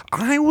stuff.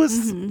 I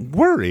was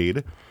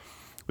worried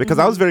because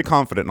I was very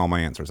confident in all my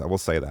answers. I will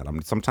say that.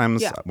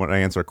 Sometimes Yeah. when I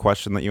answer a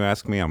question that you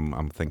ask me,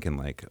 I'm thinking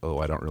like, oh,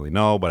 I don't really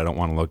know, but I don't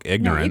want to look No,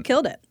 ignorant. you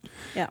killed it.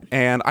 Yeah.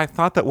 And I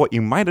thought that what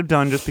you might have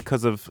done, just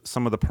because of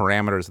some of the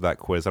parameters of that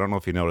quiz, I don't know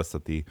if you noticed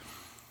that the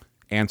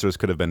answers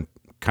could have been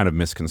kind of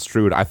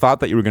misconstrued. I thought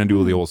that you were going to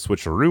do the old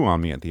switcheroo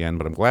on me at the end,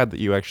 but I'm glad that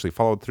you actually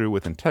followed through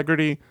with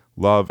integrity,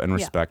 love, and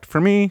respect.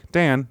 For me,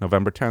 Dan,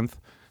 November 10th.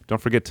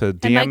 Don't forget to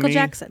DM And Michael me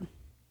Jackson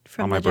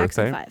from on my the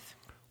Jackson birthday. 5.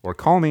 or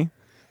call me,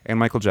 and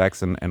Michael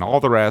Jackson, and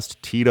all the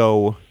rest,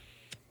 Tito,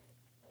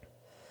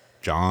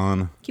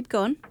 John, Keep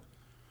going.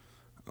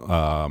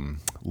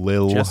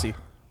 Lil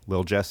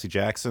Jesse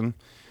Jackson,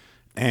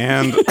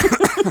 and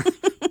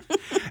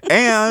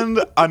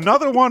and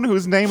another one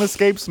whose name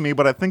escapes me,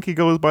 but I think he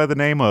goes by the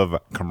name of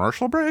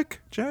Commercial Break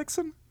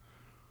Jackson.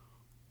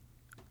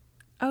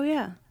 Oh,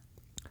 yeah.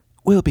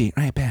 We'll be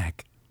right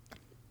back.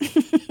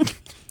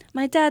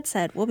 My dad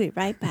said, we'll be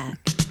right back.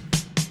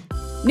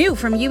 New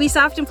from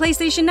Ubisoft and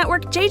PlayStation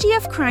Network,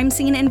 JGF Crime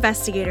Scene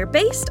Investigator,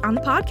 based on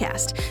the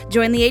podcast.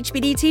 Join the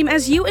HBD team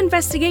as you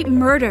investigate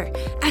murder,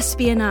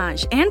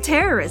 espionage, and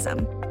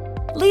terrorism.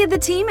 Lead the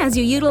team as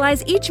you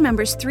utilize each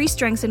member's 3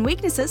 strengths and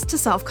weaknesses to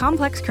solve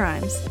complex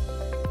crimes.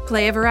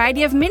 Play a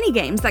variety of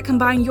mini-games that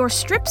combine your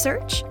strip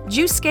search,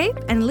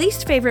 juicescape, and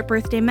least favorite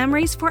birthday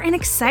memories for an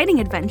exciting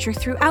adventure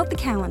throughout the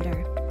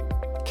calendar.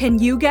 Can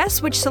you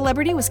guess which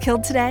celebrity was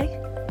killed today?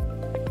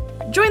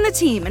 Join the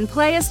team and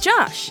play as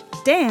Josh,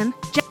 Dan,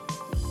 Jack,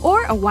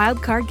 or a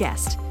wild card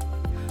guest.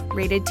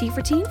 Rated T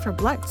for teen for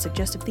blood,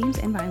 suggestive themes,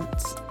 and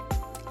violence.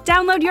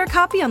 Download your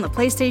copy on the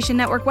PlayStation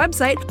Network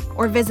website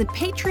or visit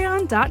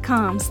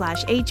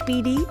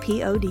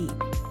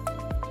patreon.com/HBDPOD.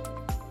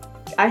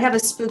 I have a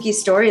spooky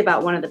story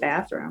about one of the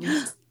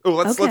bathrooms. Oh,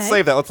 let's Okay.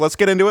 save that. Let's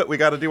get into it. We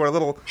got to do our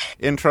little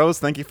intros.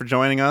 Thank you for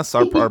joining us.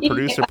 Our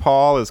producer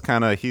Paul is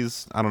I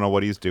don't know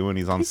what he's doing.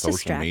 He's on He's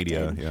social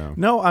media. distracted. Yeah.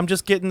 No, I'm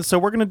just getting. So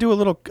we're gonna do a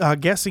little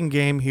guessing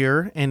game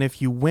here, and if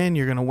you win,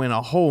 you're gonna win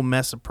a whole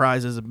mess of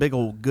prizes, a big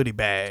old goodie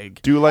bag.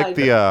 Do you like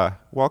the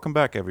welcome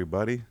back,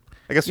 everybody?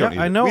 I guess you don't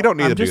need I know. We don't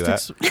need I'm to do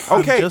just that.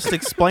 I'm Okay. just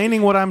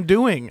explaining what I'm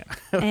doing.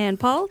 And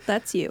Paul,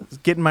 that's you.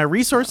 Getting my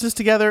resources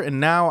together, and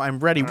now I'm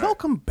ready.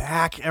 Welcome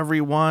back,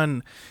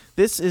 everyone.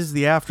 This is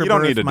the don't need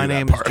Afterbirth. to My do that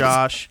name part. is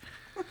Josh,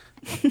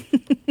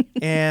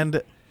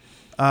 and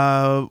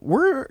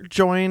we're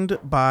joined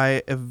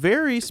by a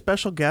very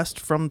special guest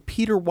from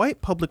Peter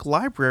White Public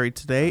Library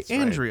today, That's right.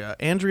 Andrea.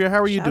 Andrea,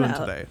 how are you Shout doing out.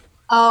 today?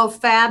 Oh,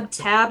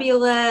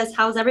 fab-tabulous.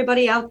 How's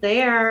everybody out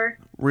there?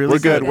 Really We're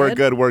good.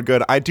 good. We're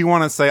good. I do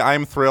want to say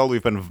I'm thrilled.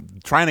 We've been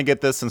trying to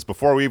get this since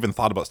before we even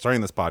thought about starting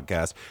this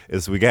podcast.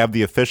 Is we have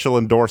the official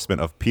endorsement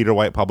of Peter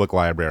White Public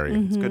Library.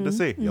 It's good to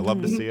see. You'll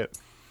love to see it.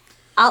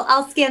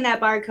 I'll scan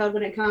that barcode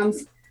when it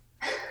comes.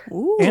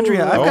 Ooh,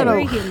 Andrea, I've got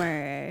library a-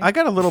 humor. I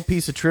got a little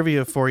piece of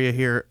trivia for you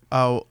here.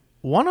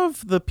 One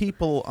of the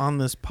people on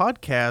this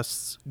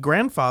podcast's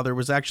grandfather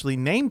was actually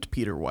named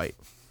Peter White.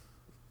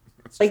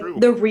 It's Like true.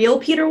 the real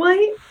Peter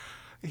White?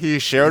 He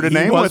shared a He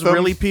name was with him.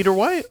 really Peter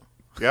White.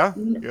 Yeah.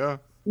 Yeah.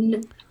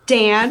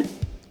 Dan?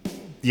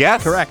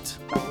 Yes. Correct.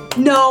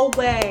 No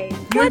way.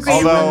 You're What?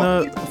 great.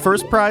 Although- And the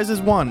first prize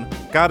is won.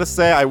 Gotta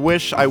say, I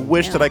wish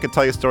that I could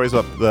tell you stories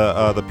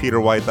about the Peter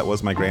White that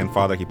was my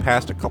grandfather. He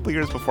passed a couple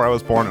years before I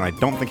was born, and I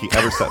don't think he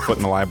ever set foot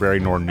in the library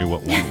nor knew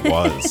what one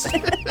was.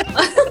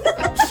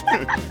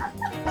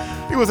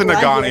 He was a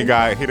Nagani Legend.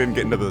 guy. He didn't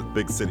get into the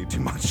big city too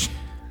much.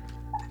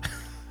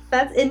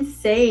 That's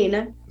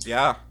insane.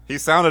 Yeah, he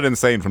sounded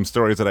insane from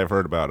stories that I've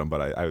heard about him,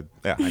 but I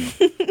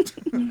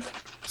know.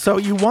 So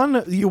you won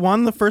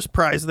the first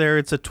prize there.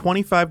 It's a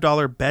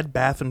 $25 Bed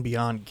Bath &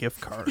 Beyond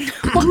gift card.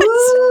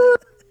 Woo!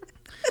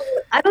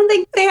 I don't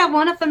think they have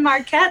one up in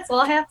Marquette, so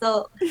I'll have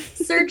to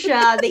search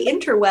the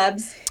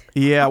interwebs.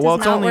 Yeah, It well,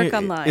 does it's not only work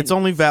online. it's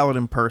only valid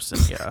in person.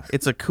 Yeah,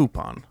 it's a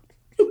coupon.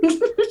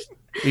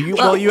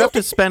 You have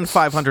to spend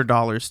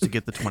 $500 to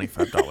get the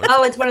 $25.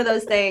 Oh, it's one of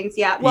those things.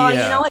 Yeah. Well,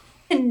 Yeah. you know what?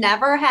 You can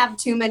never have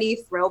too many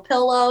throw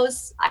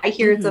pillows. I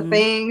hear it's a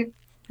thing.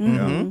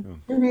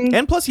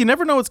 And plus, you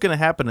never know what's going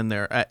to happen in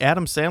there.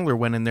 Adam Sandler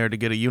went in there to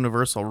get a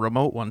Universal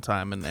remote one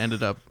time and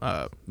ended up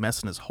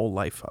messing his whole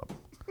life up.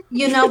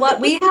 You know what?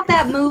 We have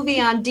that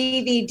movie on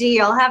DVD.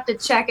 I'll have to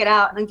check it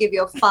out and give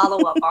you a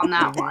follow up on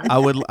that one. I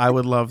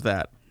would love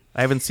that.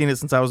 I haven't seen it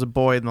since I was a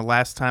boy, and the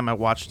last time I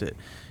watched it,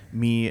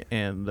 me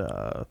and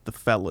the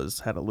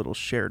fellas had a little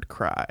shared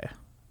cry.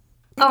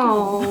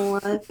 Oh,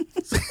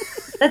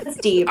 that's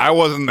deep. I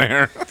wasn't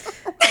there.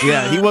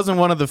 Yeah, he wasn't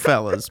one of the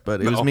fellas,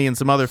 but it was me and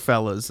some other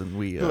fellas, and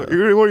we... What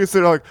do you say?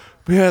 Like,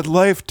 man,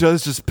 life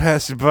does just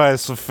pass you by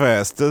so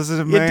fast,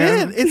 doesn't it,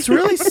 man? It did. It's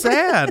really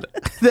sad.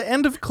 The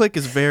end of Click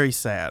is very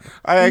sad.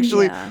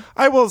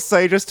 I will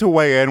say, just to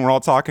weigh in, we're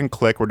all talking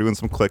Click. We're doing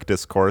some Click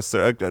discourse.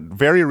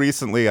 Very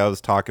recently, I was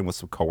talking with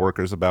some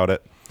coworkers about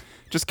it.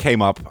 Just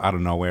came up out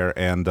of nowhere,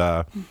 and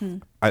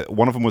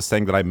one of them was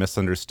saying that I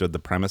misunderstood the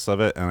premise of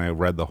it, and I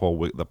read the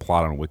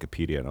plot on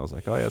Wikipedia, and I was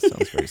like, oh, yeah, that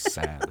sounds very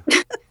sad.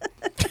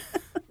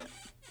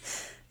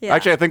 Yeah.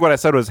 Actually, I think what I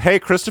said was, hey,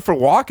 Christopher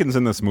Walken's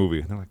in this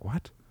movie. And they're like,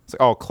 what? It's like,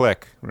 oh,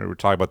 Click. We were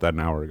talking about that an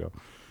hour ago.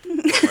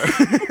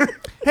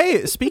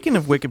 Hey, speaking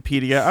of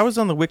Wikipedia, I was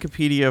on the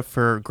Wikipedia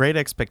for Great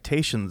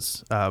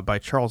Expectations by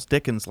Charles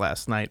Dickens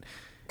last night.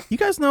 You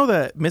guys know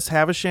that Miss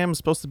Havisham is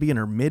supposed to be in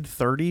her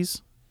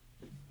mid-30s?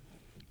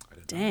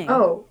 Dang.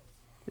 Oh,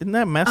 Isn't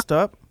that messed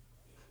up?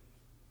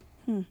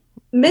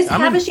 Miss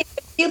Havisham,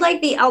 is she like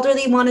the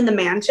elderly one in the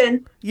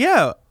mansion?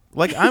 Yeah.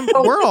 Like,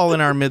 we're all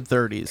in our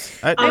mid-30s.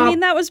 I mean,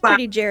 that was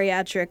pretty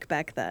geriatric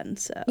back then.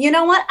 So You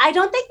know what? I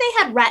don't think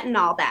they had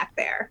retinol back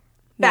there.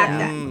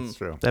 Then. That's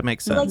true. That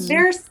makes Like sense.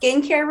 their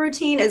skincare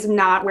routine is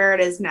not where it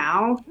is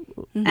now.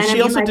 And I She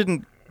mean, also like,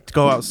 didn't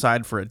go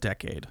outside for a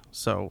decade,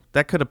 so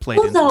that could have played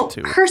into although it,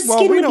 too. her skin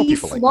we would know be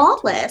people like that.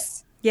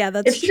 flawless. yeah,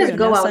 that's If she true. doesn't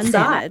go No sun outside.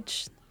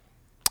 damage.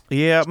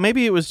 Yeah,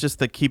 maybe it was just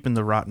the keeping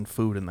the rotten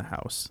food in the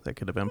house. That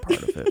could have been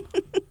part of it.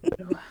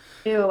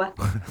 Ew.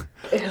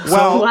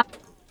 Well,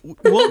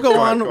 We'll go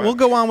on. We'll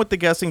go on with the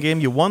guessing game.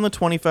 You won the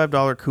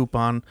 $25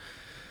 coupon,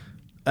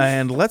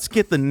 and let's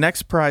get the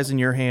next prize in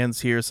your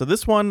hands here. So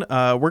this one,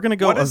 we're gonna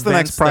go. what is the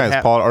next prize,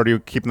 Paul? Or are you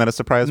keeping that a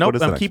surprise? Nope, What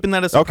is I'm the next keeping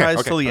one? that a surprise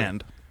Okay, till the okay.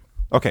 end.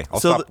 Okay, I'll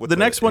So stop with the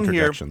next one here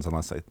interjections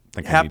unless I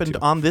think Happened I need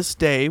to. on this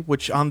day,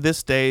 which on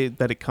this day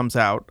that it comes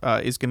out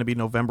is going to be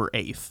November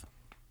 8th.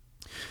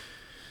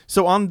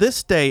 So on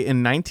this day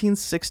in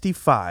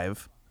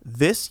 1965,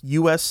 this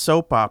U.S.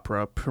 soap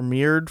opera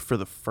premiered for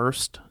the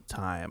first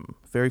time.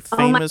 Very famous.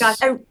 Oh my gosh.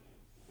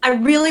 I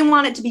really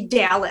want it to be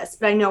Dallas,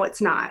 but I know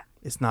it's not.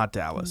 It's not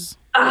Dallas.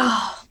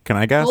 Oh, Can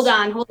I guess? hold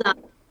on.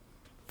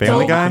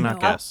 Family Hold Guy? on. Cannot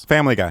guess.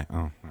 Family Guy. Oh,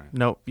 all right.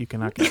 Nope, you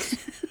cannot guess.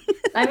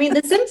 I mean,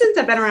 The Simpsons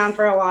have been around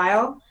for a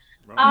while.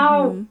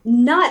 Oh,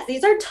 nuts.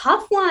 These are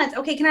tough ones.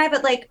 Okay, can I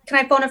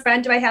phone a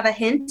friend? Do I have a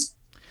hint?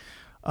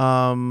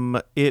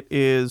 It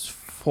is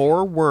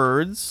 4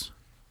 words.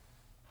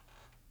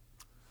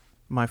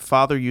 My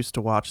father used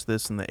to watch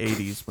this in the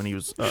 80s when he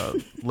was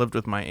lived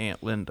with my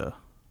Aunt Linda.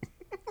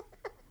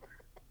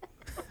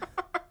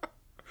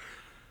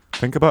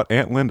 Think about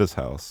Aunt Linda's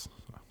house.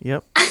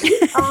 Yep.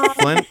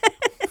 Flint,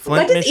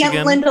 What does Michigan.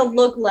 Aunt Linda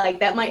look like?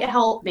 That might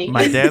help me.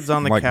 My dad's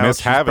on the Like couch. Miss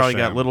He's probably Havisham.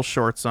 got little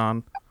shorts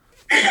on.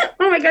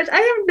 Oh my gosh, I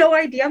have no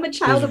idea. I'm a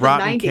child There's of the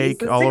rotten 90s. cake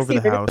The all over the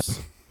 60s. house.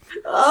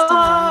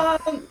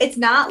 It's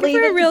not Give Leave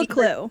her It a to real Beaver.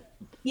 clue.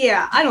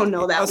 Yeah, I don't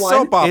know that A one.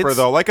 soap opera, It's-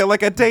 though, like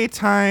a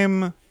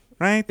daytime,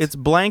 right? It's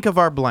blank of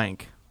our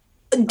blank.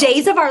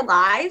 Days of Our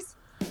Lives.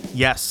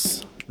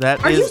 Yes.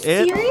 That Are you is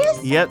it.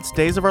 serious? Yeah, it's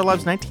Days of Our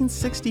Lives,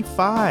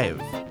 1965.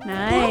 That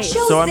Nice.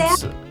 shows So I'm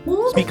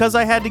that. because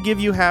I had to give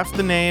you half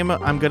the name,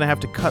 I'm going to have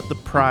to cut the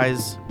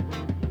prize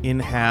in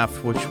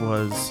half, which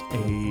was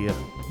a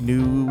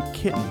new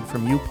kitten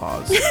from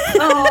U-Paws.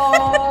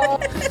 Oh.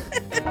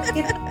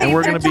 And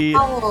we're gonna be-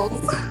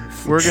 Towels.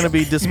 We're going to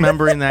be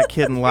dismembering that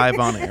kitten live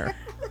on air.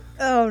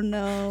 Oh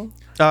no.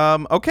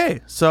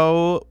 Okay,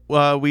 so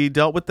we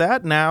dealt with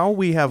that. Now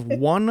we have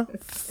one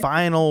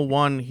final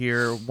one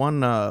here.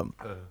 One.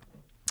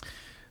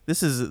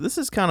 This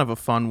is kind of a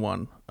fun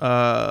one.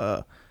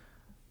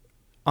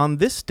 On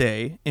this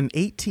day in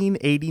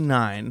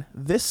 1889,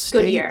 this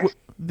Good year.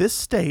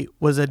 state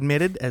was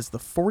admitted as the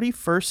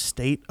 41st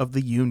state of the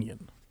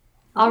Union.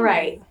 All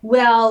right.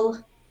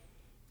 Well,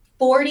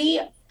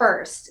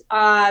 41st.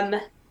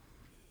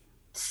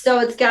 So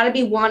it's got to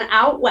be one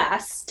out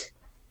west.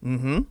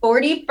 Mm-hmm.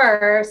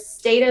 41st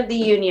State of the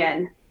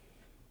Union.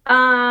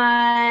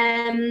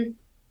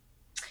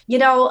 You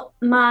know,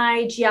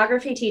 my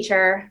geography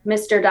teacher,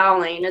 Mr.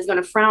 Dowling, is going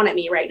to frown at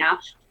me right now,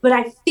 but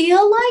I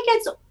feel like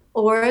it's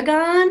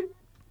Oregon.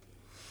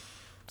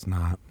 It's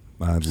not.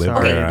 I live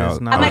Sorry, there. it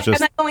is not. Am I,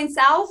 just, am I going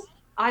south?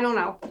 I don't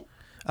know.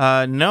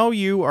 No,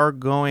 you are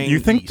going you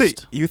think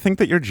east.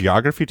 that your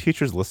geography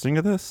teacher's listening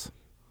to this?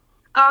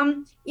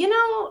 You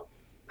know,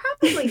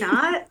 probably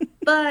not,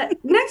 but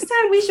next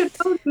time we should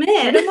go Hit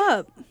mid. him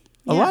up.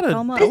 a lot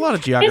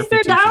of geography Mr.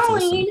 teachers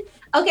Dowling. listen.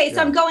 Okay,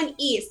 so I'm going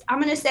east. I'm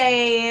going to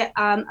say,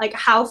 like,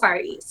 how far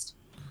east?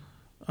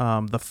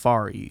 The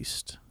Far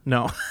East.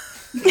 No.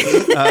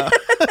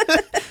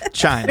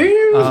 China.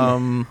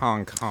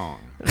 Hong Kong.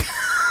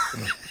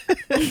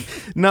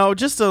 No,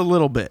 just a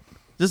little bit.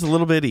 Just a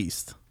little bit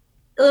east.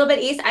 A little bit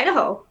east,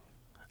 Idaho.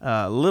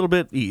 A little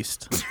bit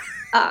east.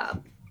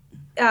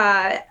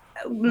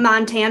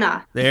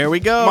 Montana. There we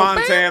go.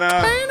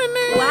 Montana.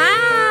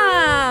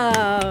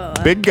 Wow.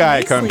 big guy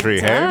Nicely country,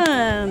 hey?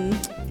 done.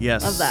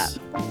 Yes. Love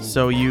that.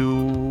 So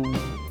you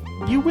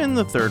win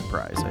the third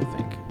prize, I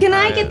think. Can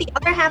I get the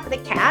other half of the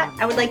cat?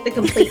 I would like the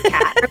complete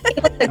cat. Or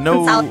maybe like the No,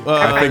 consolidate-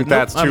 I think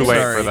that's I'm too late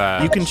sorry. for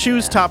that. You can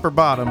choose top or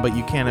bottom, but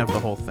you can't have the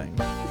whole thing.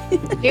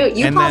 Dude,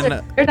 you and called then-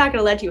 it. They're not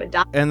gonna let you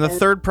adopt. And the it.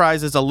 third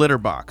prize is a litter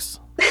box.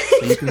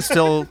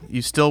 So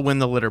you still win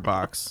the litter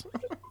box.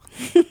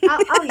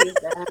 I'll use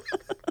that.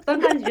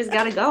 Sometimes you just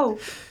gotta go.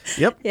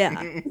 Yep.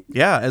 Yeah.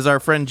 Yeah, as our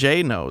friend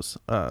Jay knows,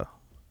 Yeah.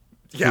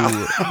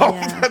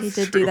 Yeah, he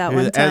did do that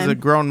one as a time.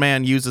 grown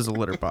man uses a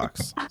litter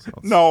box. So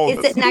No,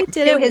 Is it next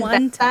did to it his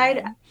one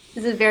bedside?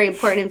 This is very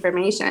important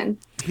information.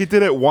 he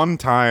did it one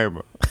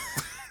time.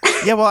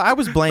 yeah, well, I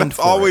was blamed That's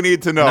for all it. we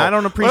need to know. And I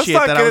don't appreciate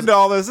Let's not that. get I was, into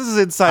all this. This is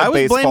inside I was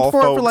baseball, blamed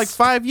for folks. it for like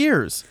 5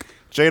 years.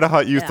 Jada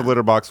Hutt used the Yeah.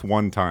 litter box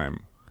one time.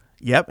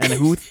 Yep, and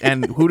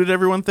who did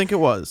everyone think it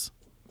was?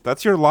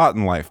 That's your lot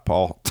in life,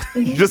 Paul.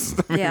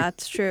 Yeah,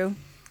 it's true.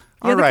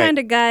 You're All the right. kind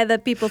of guy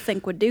that people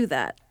think would do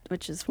that,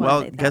 which is why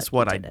Well, they thought guess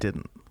what? you I did it.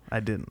 didn't. I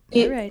didn't.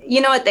 You, Right.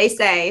 you know what they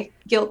say?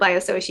 Guilt by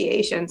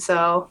association.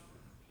 So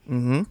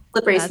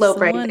slippery That's slope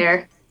the right one.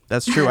 there.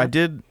 That's true. I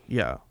did.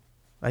 Yeah,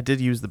 I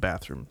did use the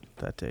bathroom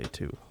that day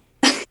too.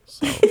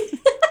 So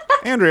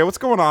Andrea, what's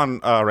going on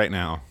right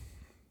now?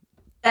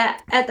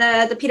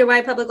 At the Peter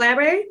White Public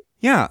Library.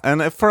 Yeah,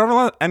 and if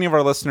for any of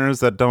our listeners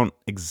that don't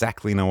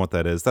exactly know what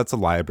that is, that's a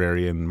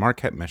library in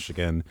Marquette,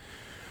 Michigan.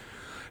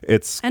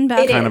 It's And It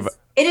bathroom. kind is. of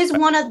It is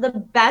one of the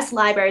best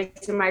libraries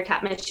in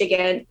Marquette,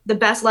 Michigan. The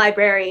best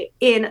library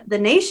in the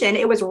nation.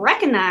 It was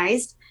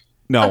recognized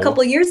no. a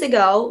couple years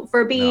ago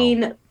for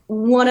being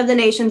one of the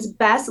nation's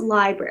best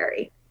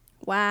library.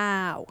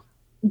 Wow.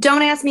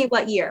 Don't ask me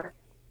what year.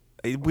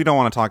 We don't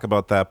want to talk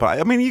about that, but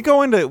I mean, you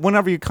go into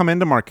whenever you come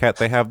into Marquette,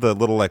 they have the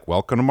little like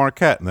 "Welcome to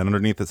Marquette," and then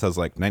underneath it says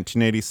like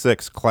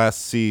 1986 Class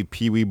C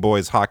Pee Wee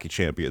Boys Hockey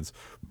Champions.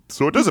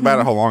 So it doesn't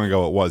matter how long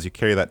ago it was; you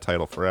carry that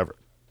title forever.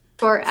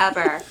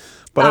 Forever.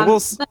 But I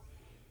will.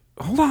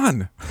 Hold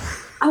on,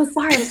 Oh,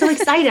 sorry. I'm so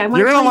excited. I want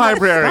you're in to a tell you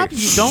library. Stop,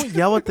 you don't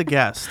yell at the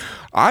guest.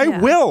 I Yeah.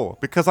 will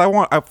because I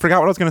forgot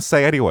what I was going to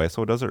say anyway,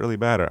 so it doesn't really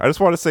matter. I just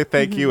want to say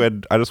thank you,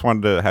 and I just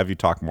wanted to have you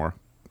talk more.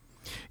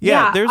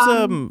 Yeah, Yeah,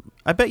 there's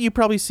I bet you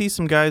probably see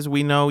some guys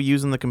we know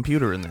using the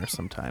computer in there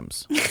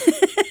sometimes.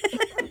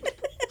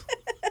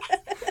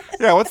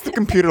 Yeah, what's the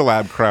computer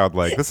lab crowd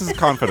like? This is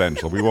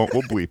confidential. We'll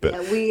bleep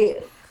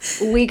it.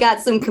 we got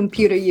some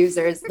computer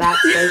users, that's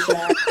for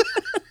sure.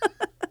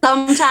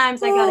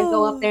 Sometimes I gotta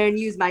go up there and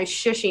use my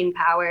shushing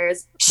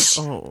powers.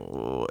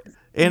 Oh,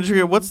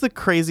 Andrea, what's the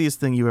craziest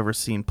thing you've ever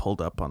seen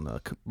pulled up on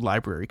the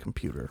library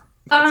computer?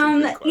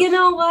 You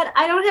know what?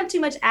 I don't have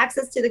too much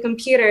access to the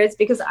computers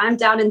because I'm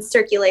down in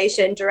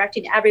circulation,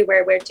 directing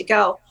everywhere where to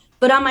go.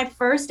 But on my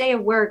first day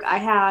of work, I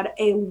had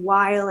a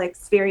wild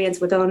experience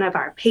with one of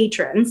our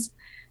patrons.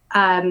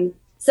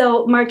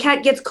 So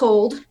Marquette gets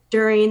cold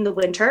during the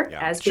winter, Yeah,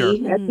 as sure.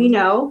 we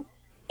know.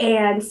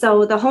 And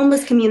so the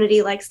homeless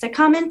community likes to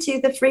come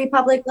into the free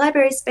public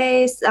library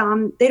space.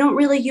 They don't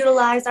really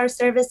utilize our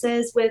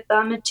services with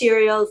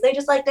materials. They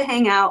just like to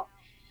hang out.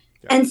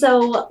 Yeah. And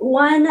so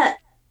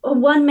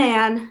one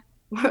man,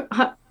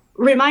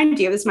 remind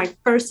you, this is my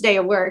first day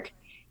of work.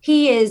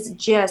 He is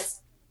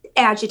just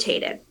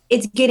agitated.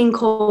 It's getting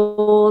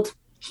cold.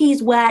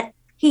 He's wet.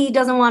 He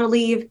doesn't want to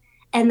leave.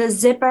 And the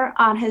zipper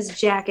on his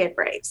jacket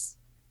breaks.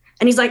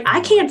 And he's like,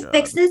 I can't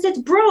fix this. It's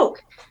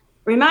broke.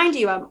 Remind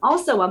you, I'm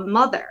also a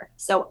mother,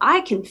 so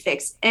I can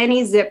fix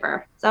any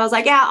zipper. So I was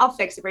like, yeah, I'll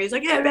fix it for you. He's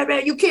like, yeah,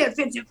 you can't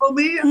fix it for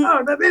me.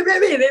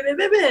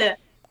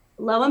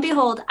 Lo and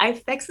behold, I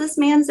fix this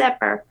man's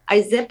zipper.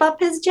 I zip up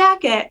his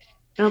jacket.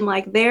 And I'm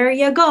like, there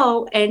you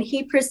go. And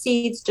he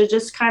proceeds to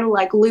just kind of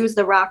like lose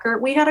the rocker.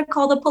 We had to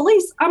call the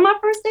police on my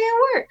first day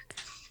at work.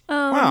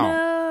 Oh,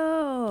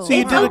 Wow. no. So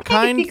you It's did a okay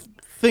kind because-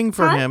 thing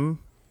for Huh? him.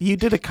 You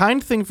did a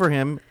kind thing for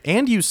him,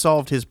 and you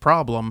solved his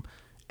problem,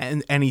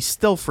 and he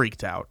still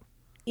freaked out.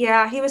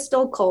 Yeah, he was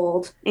still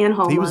cold and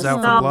homeless. He was out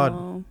for So, blood.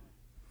 Oh.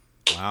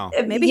 Wow.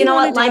 Maybe you he know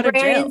what? wanted to go to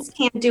jail. Librarians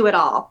can't do it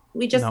all.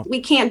 We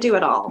can't do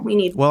it all. We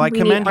need. Well, I we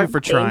commend need you for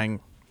our thing. trying.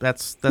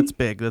 That's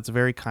big. That's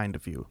very kind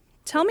of you.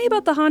 Tell me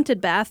about the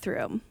haunted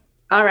bathroom.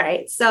 All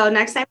right. So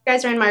next time you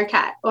guys are in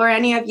Marquette, or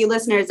any of you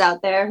listeners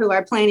out there who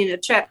are planning a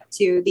trip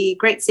to the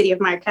great city of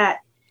Marquette,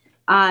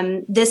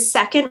 this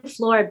second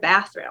floor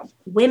bathroom,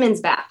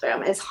 women's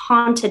bathroom, is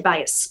haunted by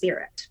a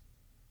spirit.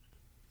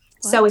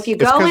 So if you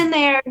It's go 'cause in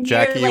there,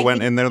 Jackie, near, you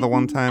went in there the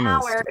one time.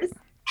 hours.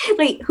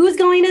 Wait, who's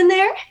going in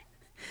there?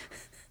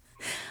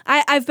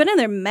 I've been in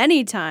there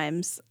many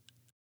times.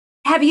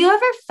 Have you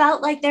ever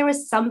felt like there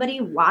was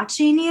somebody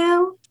watching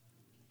you?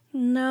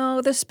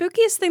 No, the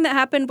spookiest thing that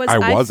happened was I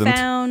I wasn't.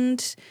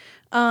 found,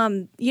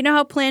 you know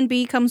how Plan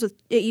B comes with,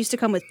 it used to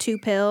come with 2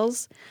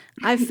 pills?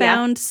 I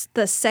found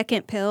the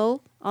second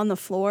pill on the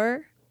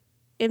floor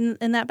in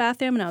that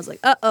bathroom, and I was like,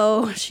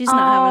 uh-oh, she's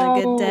not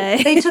having a good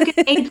day. They took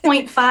an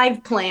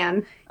 8.5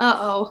 plan.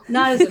 Uh-oh,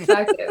 not as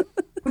effective.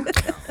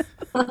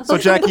 So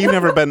Jackie, you've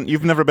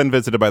never been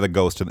visited by the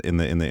ghost in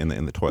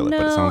the toilet, but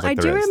it No, sounds like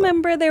I there do is, though.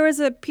 remember there was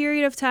a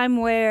period of time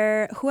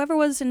where whoever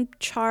was in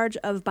charge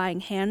of buying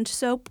hand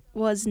soap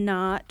was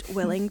not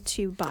willing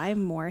to buy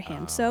more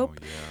hand soap.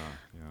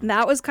 And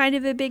that was kind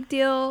of a big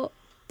deal.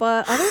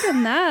 But other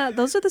than that,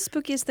 those are the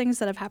spookiest things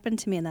that have happened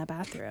to me in that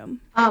bathroom.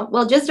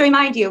 Well, just to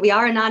remind you, we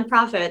are a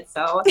nonprofit,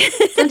 so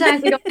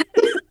sometimes we don't have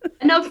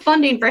enough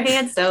funding for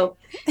hand soap.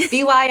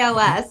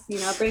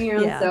 BYOS, bring your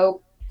own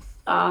soap.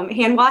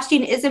 Hand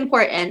washing is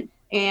important,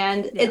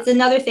 and it's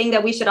another thing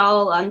that we should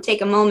all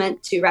take a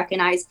moment to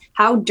recognize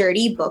how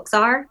dirty books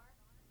are.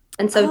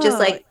 And so just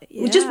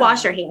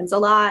wash your hands a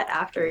lot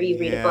after you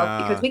read a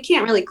book, because we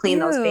can't really clean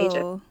those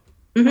pages.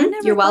 I never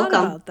You're thought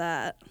welcome. about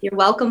that. You're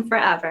welcome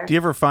forever. Do you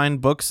ever find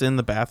books in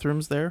the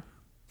bathrooms there?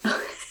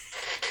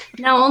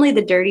 No, only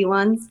the dirty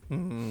ones.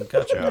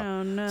 Gotcha.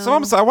 Oh, no. So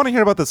I want to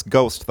hear about this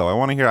ghost, though. I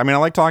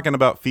like talking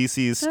about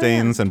feces,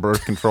 stains, and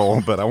birth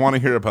control, but I want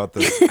to hear about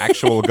this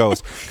actual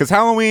ghost. Because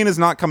Halloween is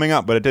not coming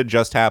up, but it did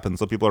just happen,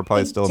 so people are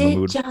probably still in the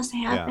mood. It just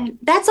happened.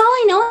 That's all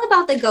I know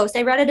about the ghost.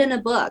 I read it in a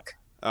book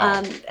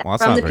Well, that's from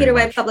not the very Peter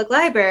White much. Public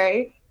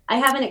Library. I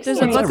haven't There's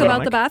a experienced book it.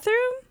 about the bathroom?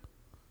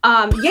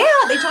 Yeah,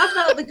 they talked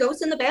about the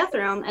ghost in the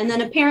bathroom. And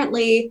then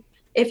apparently,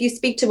 if you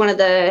speak to one of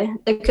the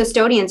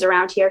custodians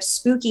around here,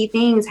 spooky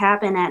things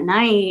happen at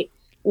night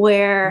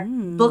where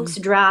books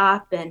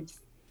drop and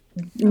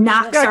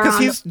knocks Yeah, are because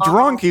on he's the wall.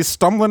 drunk. He's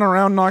stumbling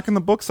around knocking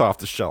the books off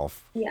the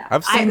shelf. Yeah,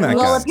 I've seen that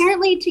Well, guy.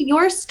 apparently, to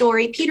your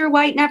story, Peter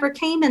White never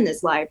came in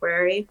this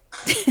library.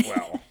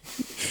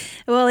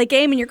 Well, he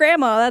came in your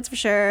grandma, that's for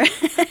sure.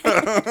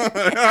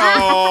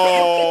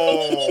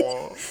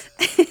 Oh,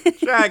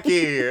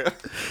 Jackie.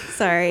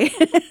 Sorry.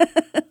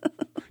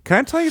 Can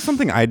I tell you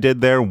something I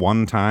did there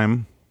one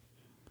time?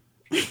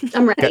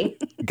 I'm ready.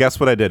 Guess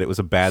what I did? It was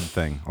a bad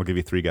thing. I'll give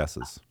you 3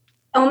 guesses.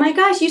 Oh my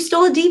gosh, you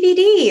stole a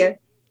DVD.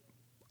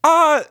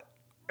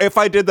 If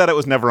I did that, it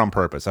was never on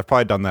purpose. I've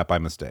probably done that by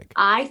mistake.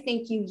 I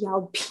think you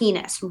yelled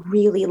penis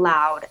really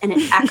loud and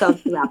it echoed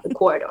throughout the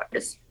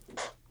corridors.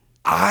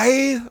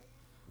 I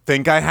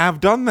think I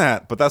have done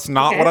that, but that's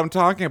not what I'm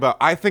talking about.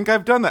 I think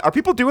I've done that. Are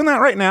people doing that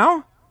right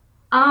now?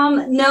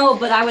 No,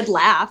 but I would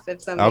laugh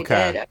if somebody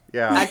did.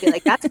 Yeah. I'd be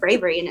like, that's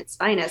bravery in its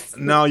finest.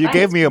 No, you Finest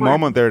gave me a form.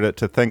 moment there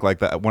to think like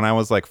that. When I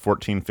was like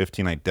 14,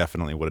 15, I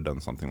definitely would have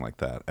done something like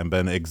that and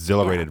been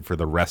exhilarated for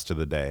the rest of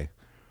the day.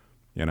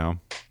 You know?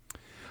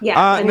 Yeah.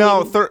 I mean,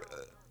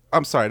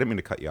 I'm sorry. I didn't mean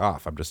to cut you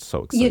off. I'm just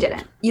so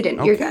excited. You didn't.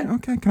 Okay, You're good.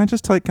 Okay. Can I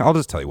just tell you? I'll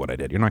just tell you what I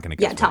did. You're not going to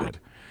guess Yeah, what I did.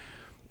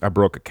 I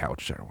broke a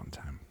couch there one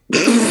time.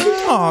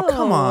 Oh,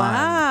 come on.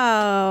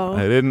 Wow.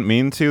 I didn't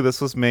mean to.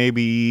 This was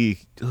maybe,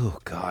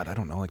 I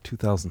don't know, like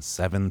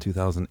 2007,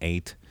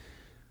 2008,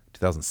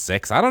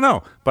 2006. I don't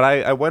know. But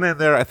I went in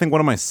there. I think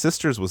one of my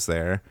sisters was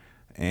there,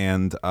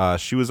 and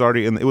she was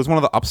already in. It was one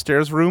of the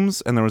upstairs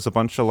rooms, and there was a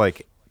bunch of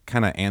like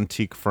kind of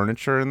antique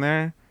furniture in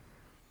there.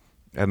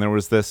 And there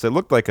was this. It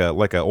looked like a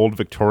old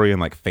Victorian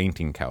like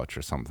fainting couch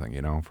or something,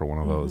 for one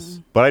of those.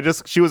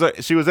 But she was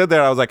in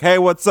there. I was like, "Hey,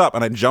 what's up?"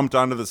 And I jumped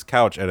onto this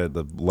couch, and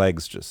the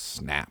legs just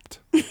snapped.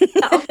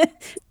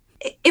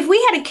 If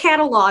we had to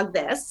catalog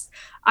this,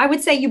 I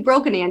would say you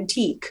broke an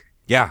antique.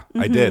 Yeah,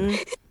 I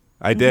did.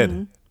 I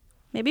did.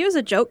 Maybe it was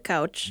a joke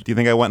couch. Do you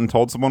think I went and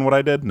told someone what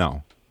I did?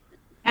 No.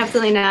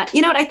 Absolutely not.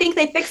 You know what? I think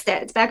they fixed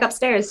it. It's back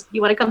upstairs. You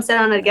want to come sit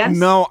on it again?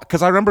 No,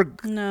 because I remember.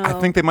 No. I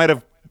think they might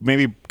have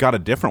maybe got a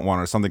different one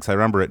or something. Because I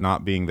remember it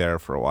not being there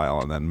for a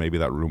while, and then maybe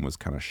that room was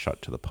kind of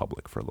shut to the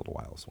public for a little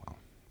while as well.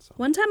 So.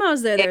 One time I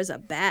was there was a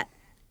bat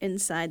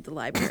inside the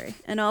library,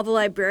 and all the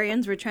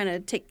librarians were trying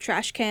to take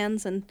trash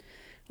cans and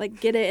like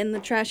get it in the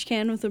trash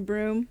can with a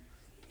broom.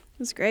 It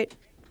was great.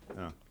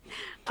 Oh,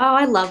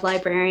 I love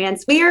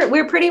librarians.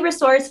 We're pretty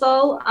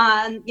resourceful.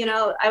 I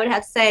would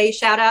have to say,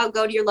 shout out,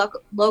 go to your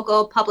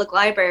local public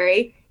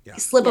library,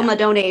 slip them a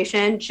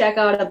donation, check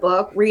out a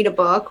book, read a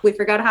book. We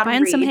forgot how to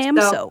Find read. some ham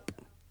soap.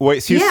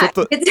 Wait, so you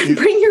slipped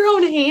bring your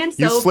own hand soap.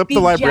 you slipped be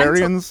the gentle,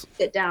 librarians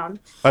sit down.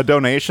 a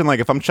donation? Like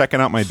if I'm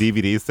checking out my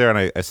DVDs there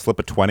and I slip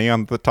a 20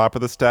 on the top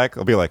of the stack,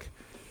 I'll be like,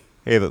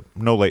 "Hey,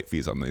 no late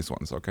fees on these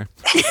ones, okay?"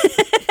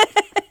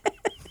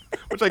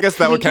 Which I guess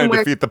that would kind of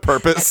defeat the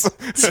purpose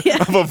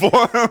of a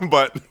forum,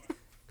 but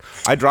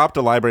I dropped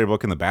a library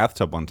book in the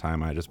bathtub one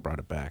time. I just brought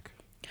it back.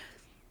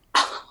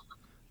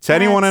 To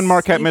anyone in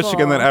Marquette,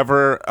 Michigan that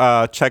ever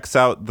checks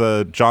out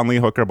the John Lee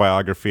Hooker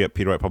biography at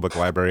Peter White Public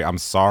Library, I'm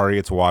sorry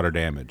it's water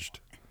damaged.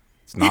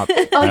 It's not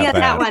that bad.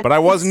 that one. But I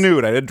was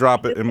nude. I did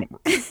drop it.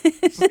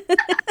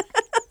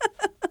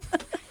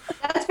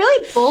 That's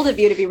really bold of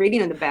you to be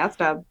reading in the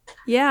bathtub.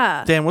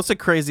 Yeah. Dan, what's the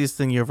craziest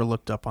thing you ever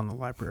looked up on the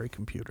library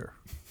computer?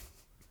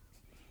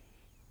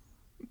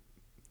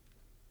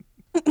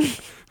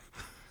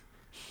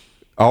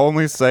 I'll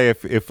only say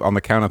if on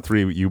the count of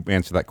 3 you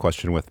answer that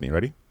question with me.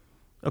 Ready?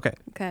 Okay.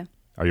 Okay.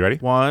 Are you ready?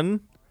 1,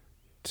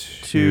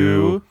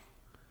 2,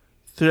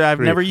 3. I've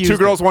 3. never used 2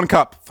 girls, 1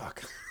 cup.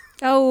 Fuck.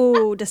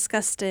 Oh,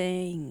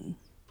 disgusting.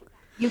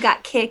 You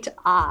got kicked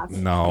off.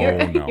 No,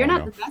 you're not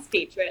no. the best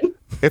patron.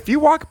 If you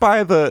walk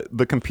by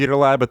the computer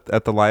lab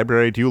at the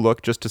library, do you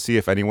look just to see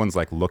if anyone's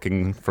like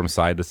looking from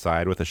side to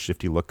side with a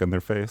shifty look on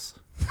their face?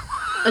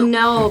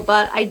 No,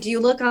 but I do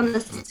look on the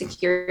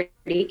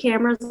security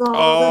cameras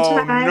all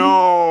the time.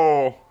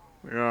 No.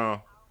 Yeah.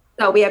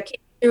 So we have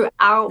cameras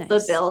throughout the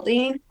Nice.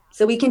 building,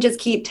 so we can just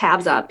keep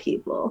tabs on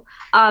people.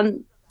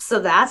 So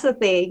that's the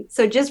thing.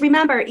 So just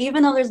remember,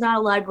 even though there's not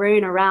a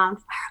librarian around,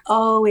 we're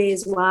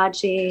always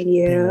watching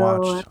you. Being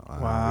watched. We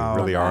Wow.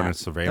 really Love are in a that.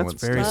 surveillance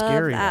That's very state.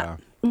 scary. that.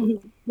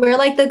 We're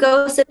like the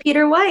ghost of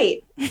Peter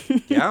White.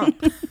 Yeah.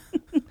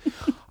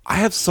 I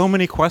have so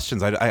many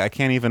questions. I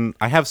can't even.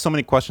 I have so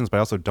many questions, but I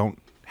also don't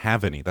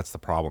have any. That's the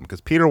problem.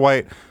 Because Peter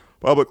White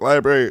Public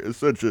Library is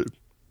such a,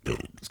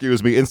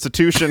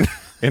 institution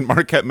in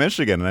Marquette,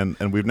 Michigan,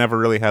 and we've never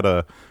really had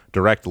a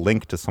direct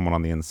link to someone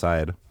on the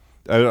inside,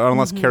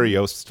 unless Carrie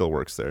Yost still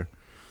works there.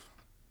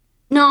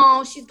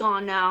 No, she's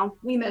gone now.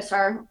 We miss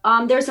her.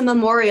 There's a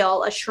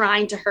memorial, a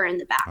shrine to her in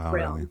the back Oh,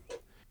 room. really?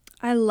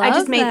 I love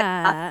just made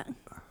that.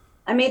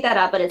 I made that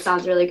up, but it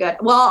sounds really good.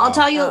 Well, I'll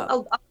tell you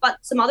Oh. about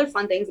some other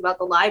fun things about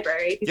the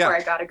library before Yeah.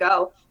 I gotta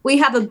go. We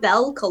have a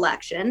bell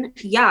collection.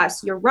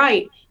 Yes, you're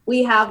right.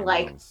 We have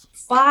like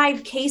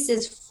 5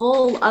 cases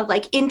full of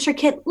like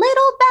intricate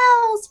little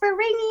bells for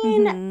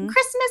ringing Mhm.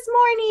 Christmas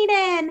morning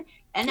in.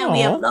 And then we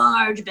Aw. have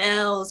large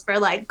bells for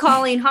like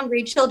calling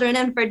hungry children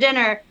in for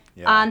dinner.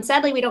 Yeah.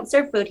 Sadly, we don't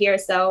serve food here,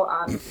 so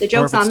the Or joke's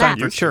if it's on time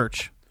that. for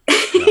church.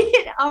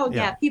 Oh, Yeah.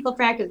 yeah, people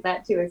practice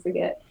that too. I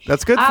forget.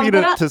 That's good for you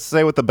but, to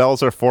say what the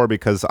bells are for,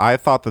 because I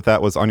thought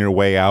that was on your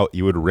way out.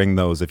 You would ring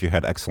those if you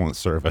had excellent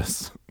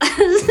service.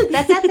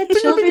 That's at the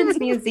Children's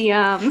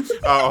Museum.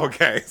 Oh,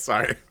 okay.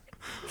 Sorry.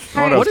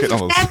 All right. What else getting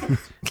all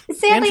those-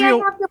 Sadly, Andrea- I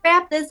have to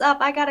wrap this up.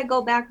 I got to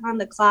go back on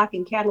the clock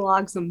and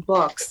catalog some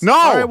books. No.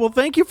 All right. Well,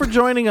 thank you for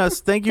joining us.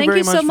 Thank you Thank very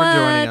you much so for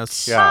joining much.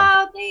 us. Yeah.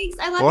 Oh, thanks.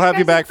 I love We'll have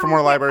you guys' back for more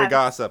podcast. library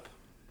gossip.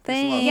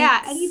 Thanks.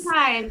 Yeah,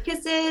 anytime.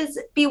 Kisses.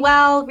 Be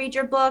well. Read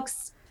your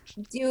books.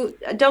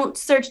 Don't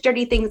search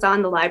dirty things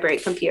on the library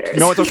computers.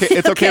 No, it's okay.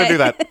 It's okay to Okay. do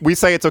that. We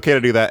say it's okay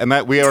to do that, and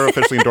that we are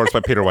officially endorsed by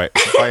Peter White.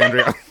 Bye,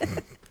 Andrea.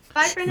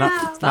 Bye for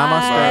now. Namaste.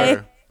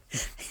 Bye.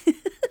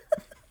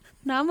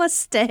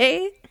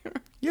 Namaste.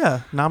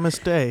 Yeah.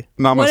 Namaste.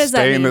 What does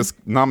that mean?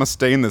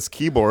 Namaste in this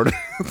keyboard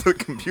at the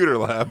computer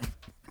lab.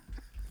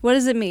 What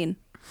does it mean?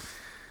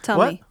 Tell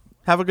What? me.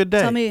 Have a good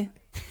day. Tell me.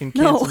 In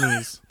No.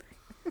 Cantonese.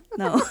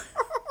 No.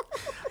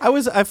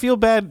 I feel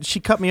bad. She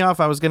cut me off.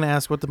 I was going to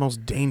ask what the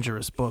most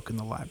dangerous book in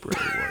the library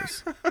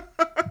was.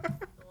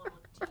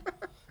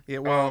 Yeah,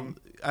 well,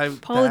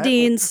 Paula that-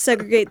 Dean's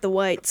Segregate the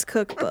Whites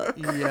cookbook.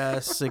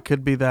 Yes, it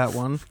could be that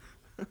one.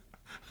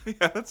 Yeah,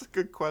 that's a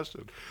good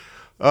question.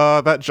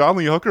 That John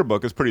Lee Hooker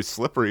book is pretty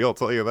slippery, I'll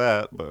tell you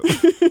that. But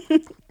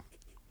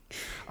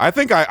I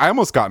think I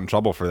almost got in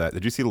trouble for that.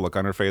 Did you see the look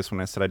on her face when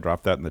I said I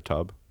dropped that in the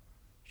tub?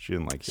 She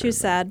didn't like it. She was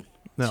sad.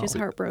 No. She was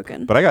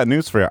heartbroken. But I got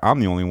news for you.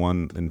 I'm the only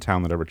one in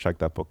town that ever checked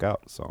that book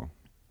out. So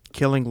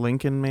Killing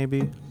Lincoln,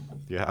 maybe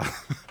yeah,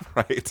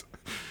 right.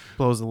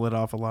 blows the lid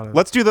off a lot of.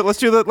 Let's do the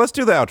outro. Let's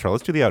do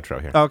the outro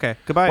here. Okay.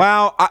 Goodbye.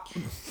 Wow.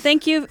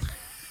 Thank you.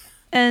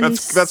 And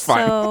That's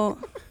fine. So,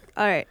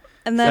 all right.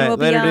 And then All right, we'll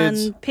be later, on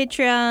dudes.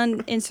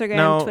 Patreon, Instagram,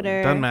 No,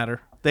 Twitter, doesn't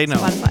matter. They know.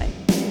 Spotify.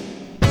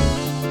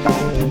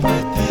 Happy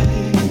birthday.